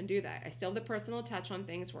still can do that. I still have the personal touch on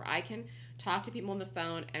things where I can talk to people on the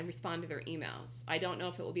phone and respond to their emails. I don't know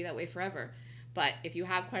if it will be that way forever. But if you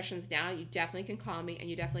have questions now, you definitely can call me and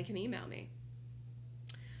you definitely can email me.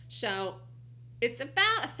 So it's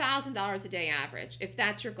about $1,000 a day average, if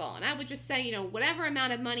that's your goal. And I would just say, whatever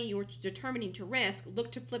amount of money you're determining to risk,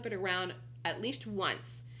 look to flip it around at least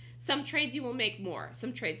once. Some trades you will make more.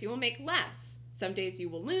 Some trades you will make less. Some days you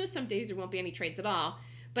will lose. Some days there won't be any trades at all.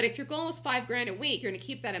 But if your goal is $5,000 a week, you're going to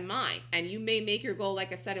keep that in mind. And you may make your goal,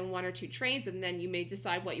 like I said, in 1 or 2 trades, and then you may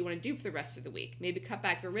decide what you want to do for the rest of the week. Maybe cut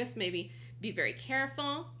back your risk. Maybe be very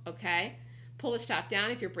careful, okay? Pull the stop down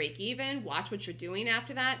if you're break even. Watch what you're doing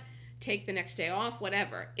after that. Take the next day off,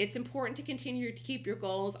 whatever. It's important to continue to keep your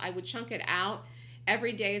goals. I would chunk it out.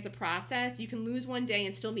 Every day is a process. You can lose one day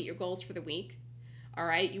and still meet your goals for the week. All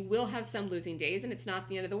right? You will have some losing days, and it's not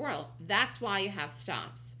the end of the world. That's why you have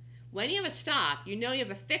stops. When you have a stop, you know you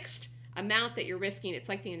have a fixed amount that you're risking. It's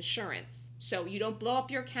like the insurance. So you don't blow up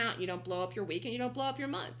your account, you don't blow up your week, and you don't blow up your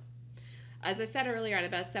month. As I said earlier, I had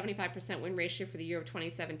about a 75% win ratio for the year of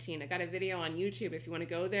 2017. I got a video on YouTube if you want to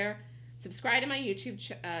go there. Subscribe to my YouTube.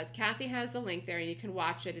 Kathy has the link there, and you can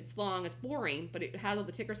watch it. It's long, it's boring, but it has all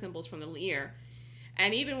the ticker symbols from the year.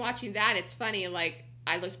 And even watching that, it's funny. Like,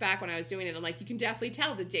 I looked back when I was doing it, and like, you can definitely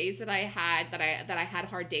tell the days that I had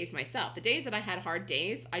hard days myself. The days that I had hard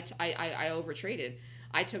days, I over traded.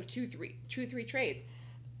 I took two, three trades.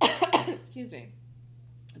 Excuse me.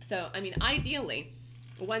 So I mean, ideally,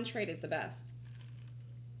 1 trade is the best.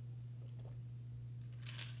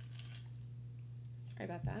 Sorry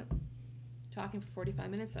about that. Talking for 45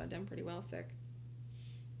 minutes, so I've done pretty well sick.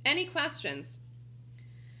 Any questions?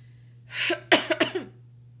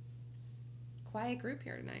 Quiet group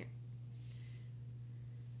here tonight.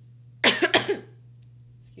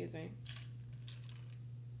 Excuse me.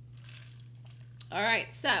 All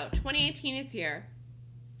right, so 2018 is here.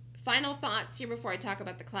 Final thoughts here before I talk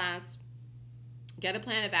about the class. Get a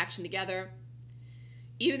plan of action together.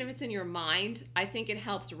 Even if it's in your mind, I think it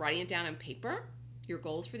helps writing it down on paper. Your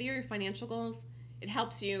goals for the year, your financial goals. It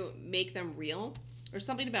helps you make them real. There's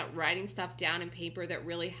something about writing stuff down in paper that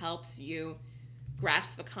really helps you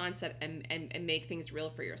grasp the concept and make things real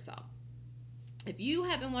for yourself. If you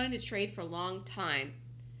have been wanting to trade for a long time,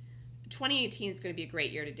 2018 is going to be a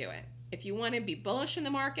great year to do it. If you want to be bullish in the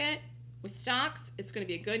market with stocks, it's going to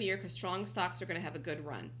be a good year because strong stocks are going to have a good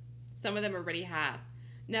run. Some of them already have.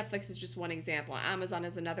 Netflix is just one example. Amazon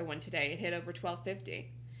is another one today. It hit over $12.50.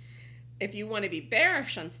 If you want to be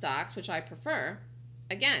bearish on stocks, which I prefer,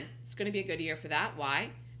 again, it's going to be a good year for that.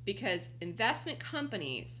 Why? Because investment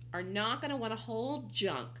companies are not going to want to hold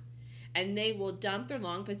junk, and they will dump their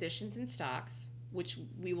long positions in stocks, which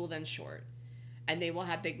we will then short. And they will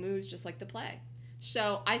have big moves just like the play.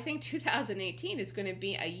 So I think 2018 is going to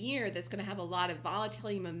be a year that's going to have a lot of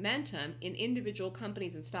volatility and momentum in individual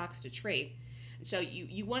companies and stocks to trade. So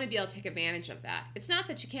you want to be able to take advantage of that. It's not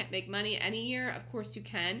that you can't make money any year. Of course you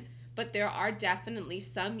can. But there are definitely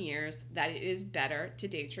some years that it is better to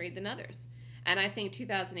day trade than others. And I think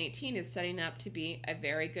 2018 is setting up to be a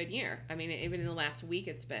very good year. I mean, even in the last week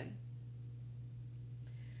it's been.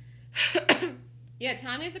 Yeah,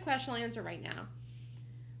 Tommy has a question I'll answer right now.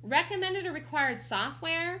 Recommended or required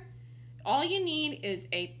software? All you need is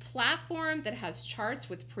a platform that has charts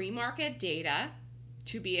with pre-market data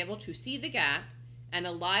to be able to see the gap, and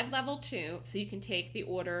a live level 2 so you can take the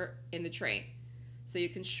order in the trade. So you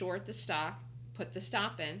can short the stock, put the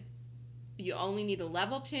stop in. You only need a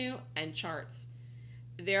level 2 and charts.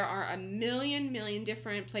 There are a million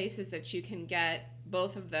different places that you can get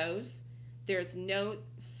both of those. There's no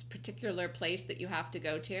particular place that you have to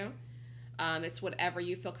go to. It's whatever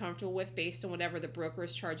you feel comfortable with based on whatever the broker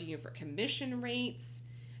is charging you for commission rates,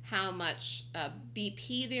 how much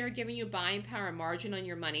BP they're giving you, buying power margin on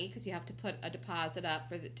your money, because you have to put a deposit up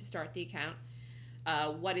to start the account.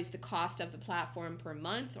 What is the cost of the platform per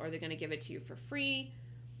month? Or are they going to give it to you for free?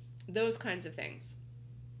 Those kinds of things.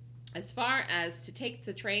 As far as to take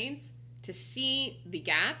the trades, to see the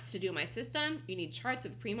gaps, to do my system, you need charts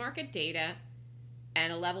with pre-market data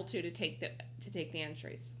and a level 2 to take the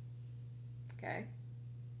entries. Okay?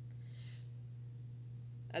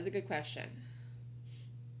 That's a good question.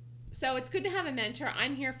 So it's good to have a mentor.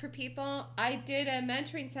 I'm here for people. I did a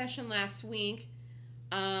mentoring session last week.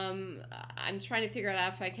 I'm trying to figure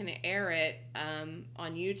out if I can air it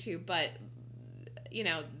on YouTube, but you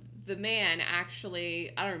know, the man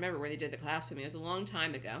actually, I don't remember where they did the class with me. It was a long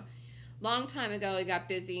time ago. Long time ago, he got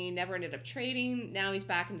busy, never ended up trading. Now he's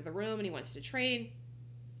back into the room and he wants to trade.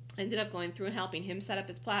 Ended up going through and helping him set up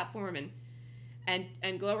his platform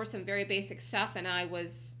and go over some very basic stuff. And I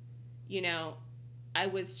was, you know, I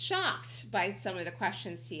was shocked by some of the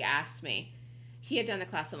questions he asked me. He had done the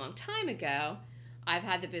class a long time ago. I've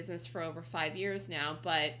had the business for over 5 years now,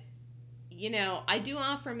 but you know, I do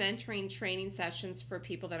offer mentoring training sessions for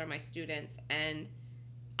people that are my students, and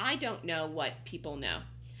I don't know what people know.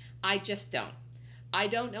 I just don't. I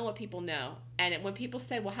don't know what people know. And when people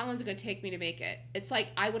say, well, how long is it going to take me to make it? It's like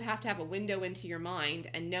I would have to have a window into your mind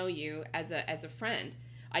and know you as a friend.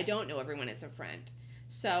 I don't know everyone as a friend.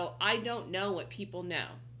 So I don't know what people know.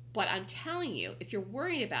 But I'm telling you, if you're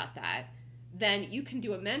worried about that, then you can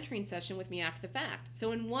do a mentoring session with me after the fact.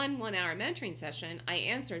 So in one 1-hour mentoring session, I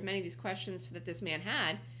answered many of these questions that this man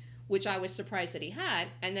had, which I was surprised that he had.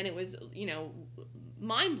 And then it was, you know,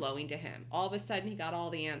 mind-blowing to him. All of a sudden, he got all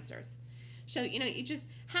the answers. So, you know, you just,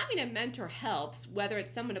 having a mentor helps, whether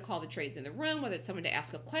it's someone to call the trades in the room, whether it's someone to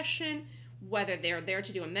ask a question, whether they're there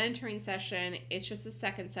to do a mentoring session. It's just a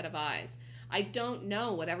second set of eyes. I don't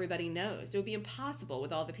know what everybody knows. It would be impossible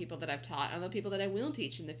with all the people that I've taught and the people that I will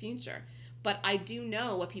teach in the future. But I do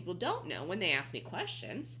know what people don't know when they ask me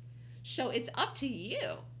questions. So it's up to you.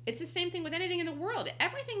 It's the same thing with anything in the world.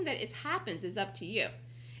 Everything that happens is up to you.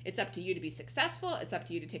 It's up to you to be successful. It's up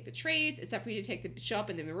to you to take the trades. It's up for you to show up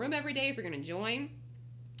in the room every day if you're going to join.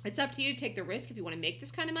 It's up to you to take the risk if you want to make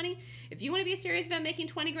this kind of money. If you want to be serious about making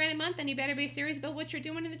 20 grand a month, then you better be serious about what you're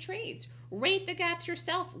doing in the trades. Rate the gaps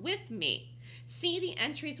yourself with me. See the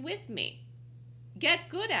entries with me. Get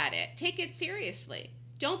good at it. Take it seriously.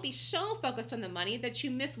 Don't be so focused on the money that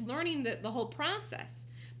you miss learning the whole process,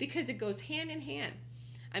 because it goes hand in hand.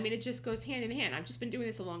 I mean, it just goes hand in hand. I've just been doing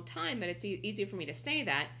this a long time, but it's easier for me to say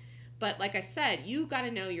that. But like I said, you got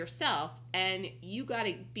to know yourself, and you got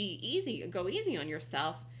to go easy on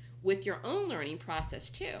yourself with your own learning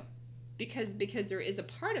process too, because there is a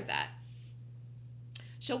part of that.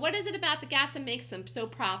 So what is it about the gas that makes them so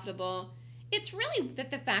profitable? It's really the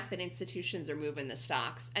fact that institutions are moving the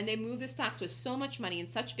stocks, and they move the stocks with so much money in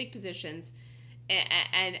such big positions,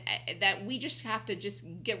 and that we just have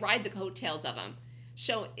to ride the coattails of them.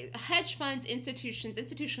 So hedge funds,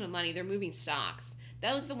 institutional money, they're moving stocks.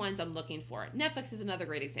 Those are the ones I'm looking for. Netflix is another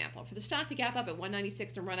great example. For the stock to gap up at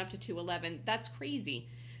 196 and run up to 211, that's crazy.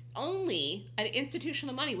 only an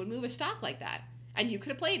institutional money would move a stock like that. And you could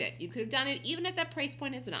have played it. You could have done it even at that price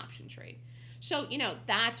point as an option trade. So,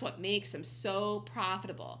 that's what makes them so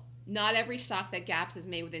profitable. Not every stock that gaps is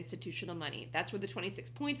made with institutional money. That's where the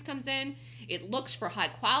 26 points comes in. It looks for high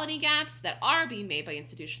quality gaps that are being made by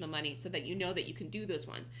institutional money so that you know that you can do those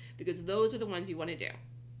ones, because those are the ones you want to do.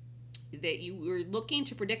 That you are looking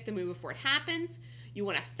to predict the move before it happens. You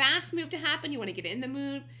want a fast move to happen. You want to get in the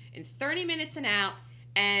move in 30 minutes and out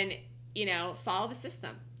and, follow the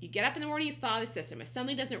system. You get up in the morning, you follow the system. If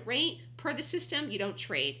something doesn't rate per the system, you don't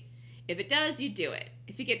trade. If it does, you do it.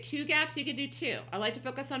 If you get 2 gaps, you can do 2. I like to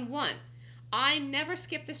focus on 1. I never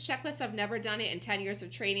skip this checklist. I've never done it in 10 years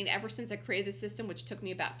of trading. Ever since I created the system, which took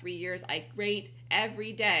me about 3 years, I rate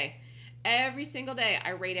every day. Every single day, I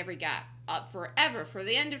rate every gap. Forever, for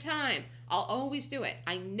the end of time. I'll always do it.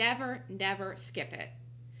 I never skip it.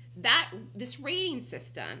 This rating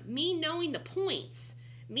system, me knowing the points,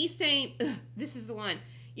 me saying, this is the one,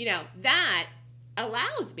 that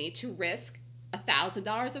allows me to risk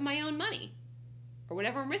 $1,000 of my own money or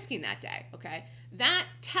whatever I'm risking that day, okay? That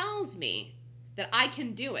tells me that I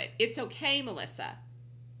can do it. It's okay, Melissa.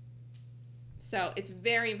 So it's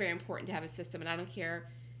very, very important to have a system, and I don't care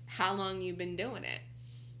how long you've been doing it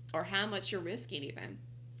or how much you're risking even.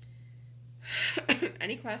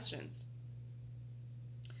 Any questions?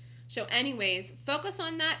 So anyways, focus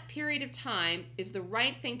on that period of time is the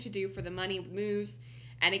right thing to do for the money moves.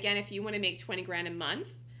 And again, if you want to make 20 grand a month,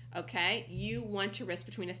 okay, you want to risk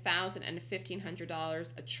between $1,000 and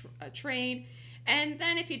 $1,500 a trade. And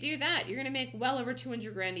then if you do that, you're going to make well over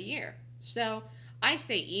 200 grand a year. So I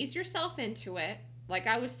say ease yourself into it. Like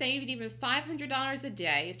I would say, even $500 a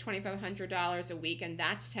day is $2,500 a week, and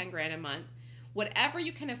that's 10 grand a month. Whatever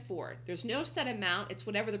you can afford. There's no set amount. It's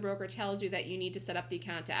whatever the broker tells you that you need to set up the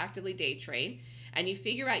account to actively day trade. And you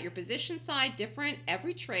figure out your position side different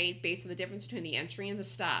every trade based on the difference between the entry and the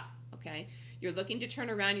stop. Okay? You're looking to turn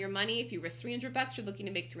around your money. If you risk $300, you're looking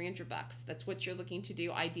to make $300. That's what you're looking to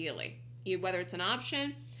do ideally, whether it's an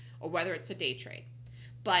option or whether it's a day trade.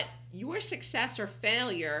 But your success or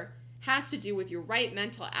failure has to do with your right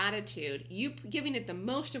mental attitude, you giving it the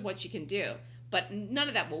most of what you can do. But none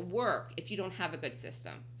of that will work if you don't have a good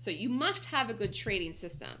system. So you must have a good trading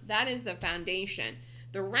system. That is the foundation.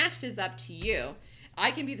 The rest is up to you.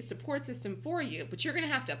 I can be the support system for you, but you're going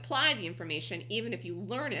to have to apply the information even if you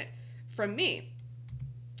learn it from me.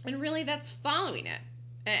 And really that's following it.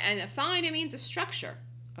 And following it means a structure,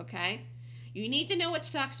 okay? You need to know what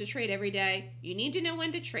stocks to trade every day. You need to know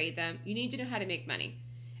when to trade them. You need to know how to make money.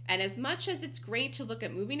 And as much as it's great to look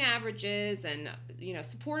at moving averages and,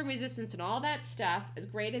 support and resistance and all that stuff, as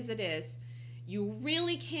great as it is, you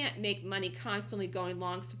really can't make money constantly going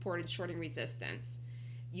long support and shorting resistance.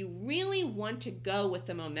 You really want to go with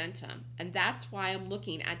the momentum. And that's why I'm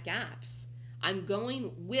looking at gaps. I'm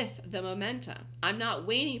going with the momentum. I'm not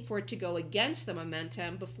waiting for it to go against the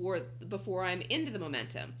momentum before I'm into the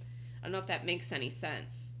momentum. I don't know if that makes any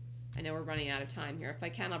sense. I know we're running out of time here. If I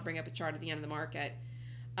can, I'll bring up a chart at the end of the market.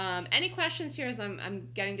 Any questions here as I'm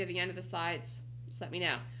getting to the end of the slides? Just let me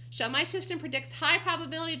know. So my system predicts high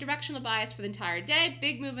probability directional bias for the entire day.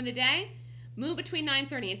 Big move in the day. Move between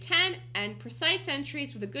 9:30 and 10. And precise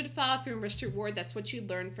entries with a good follow through and risk reward. That's what you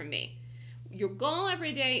learn from me. Your goal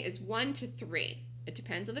every day is 1 to 3. It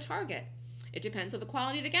depends on the target. It depends on the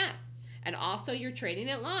quality of the gap. And also you're trading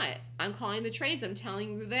it live. I'm calling the trades. I'm telling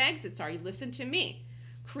you where the exits are. You listen to me.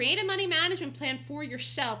 Create a money management plan for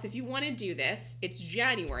yourself if you want to do this. It's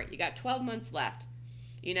January. You got 12 months left.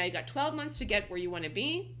 You got 12 months to get where you want to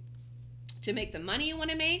be, to make the money you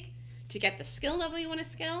want to make, to get the skill level you want to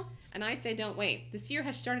skill. And I say don't wait. This year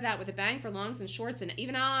has started out with a bang for longs and shorts, and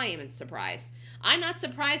even I am surprised. I'm not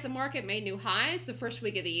surprised the market made new highs the first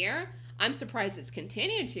week of the year. I'm surprised it's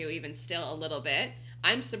continued to even still a little bit.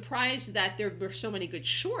 I'm surprised that there were so many good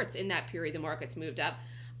shorts in that period the market's moved up.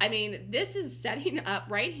 I mean, this is setting up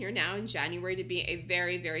right here now in January to be a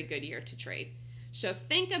very, very good year to trade. So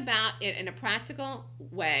think about it in a practical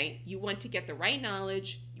way. You want to get the right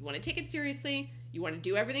knowledge. You want to take it seriously. You want to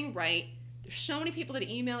do everything right. There's so many people that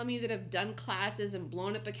email me that have done classes and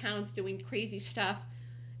blown up accounts doing crazy stuff.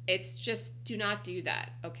 It's just, do not do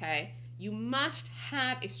that, okay? You must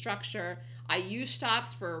have a structure. I use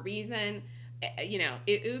stops for a reason.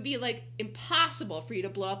 It would be like impossible for you to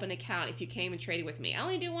blow up an account if you came and traded with me. I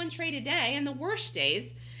only do 1 trade a day, and the worst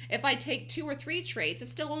days, if I take 2 or 3 trades,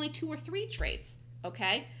 it's still only 2 or 3 trades,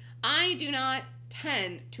 okay? I do not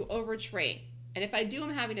tend to overtrade, and if I do,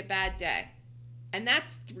 I'm having a bad day, and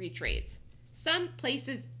that's 3 trades. Some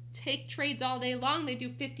places take trades all day long. They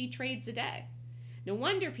do 50 trades a day. No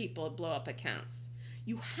wonder people blow up accounts.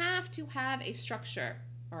 You have to have a structure.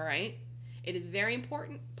 All right. It is very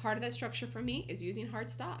important. Part of that structure for me is using hard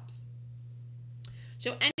stops.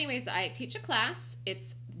 So anyways, I teach a class.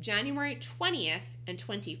 It's January 20th and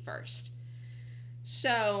 21st.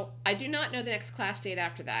 So I do not know the next class date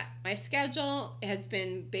after that. My schedule has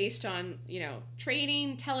been based on,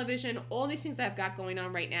 trading, television, all these things I've got going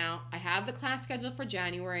on right now. I have the class scheduled for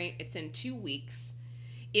January. It's in 2 weeks.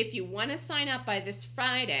 If you want to sign up by this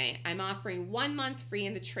Friday, I'm offering 1 month free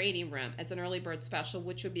in the trading room as an early bird special,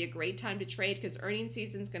 which would be a great time to trade because earnings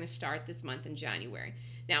season is going to start this month in January.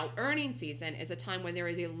 Now, earnings season is a time when there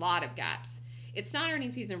is a lot of gaps. It's not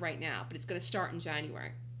earnings season right now, but it's going to start in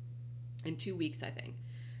January, in 2 weeks, I think.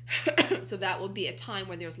 So that will be a time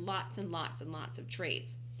when there's lots and lots and lots of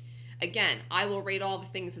trades. Again, I will rate all the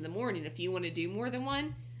things in the morning. If you want to do more than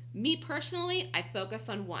one, me personally, I focus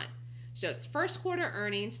on one. So it's first quarter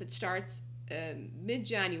earnings that starts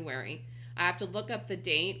mid-January. I have to look up the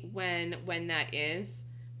date when that is,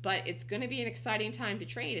 but it's going to be an exciting time to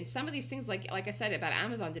trade. And some of these things, like I said about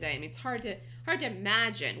Amazon today, I mean, it's hard to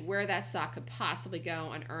imagine where that stock could possibly go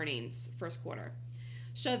on earnings first quarter.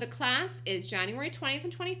 So the class is January 20th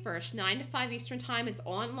and 21st, 9 to 5 Eastern Time. It's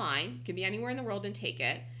online. You can be anywhere in the world and take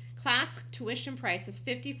it. Class tuition price is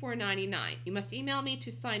 $54.99. You must email me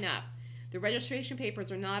to sign up. The registration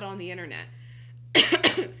papers are not on the internet.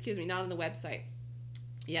 Excuse me, not on the website.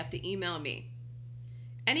 You have to email me.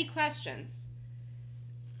 Any questions?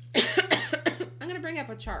 I'm going to bring up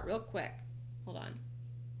a chart real quick. Hold on.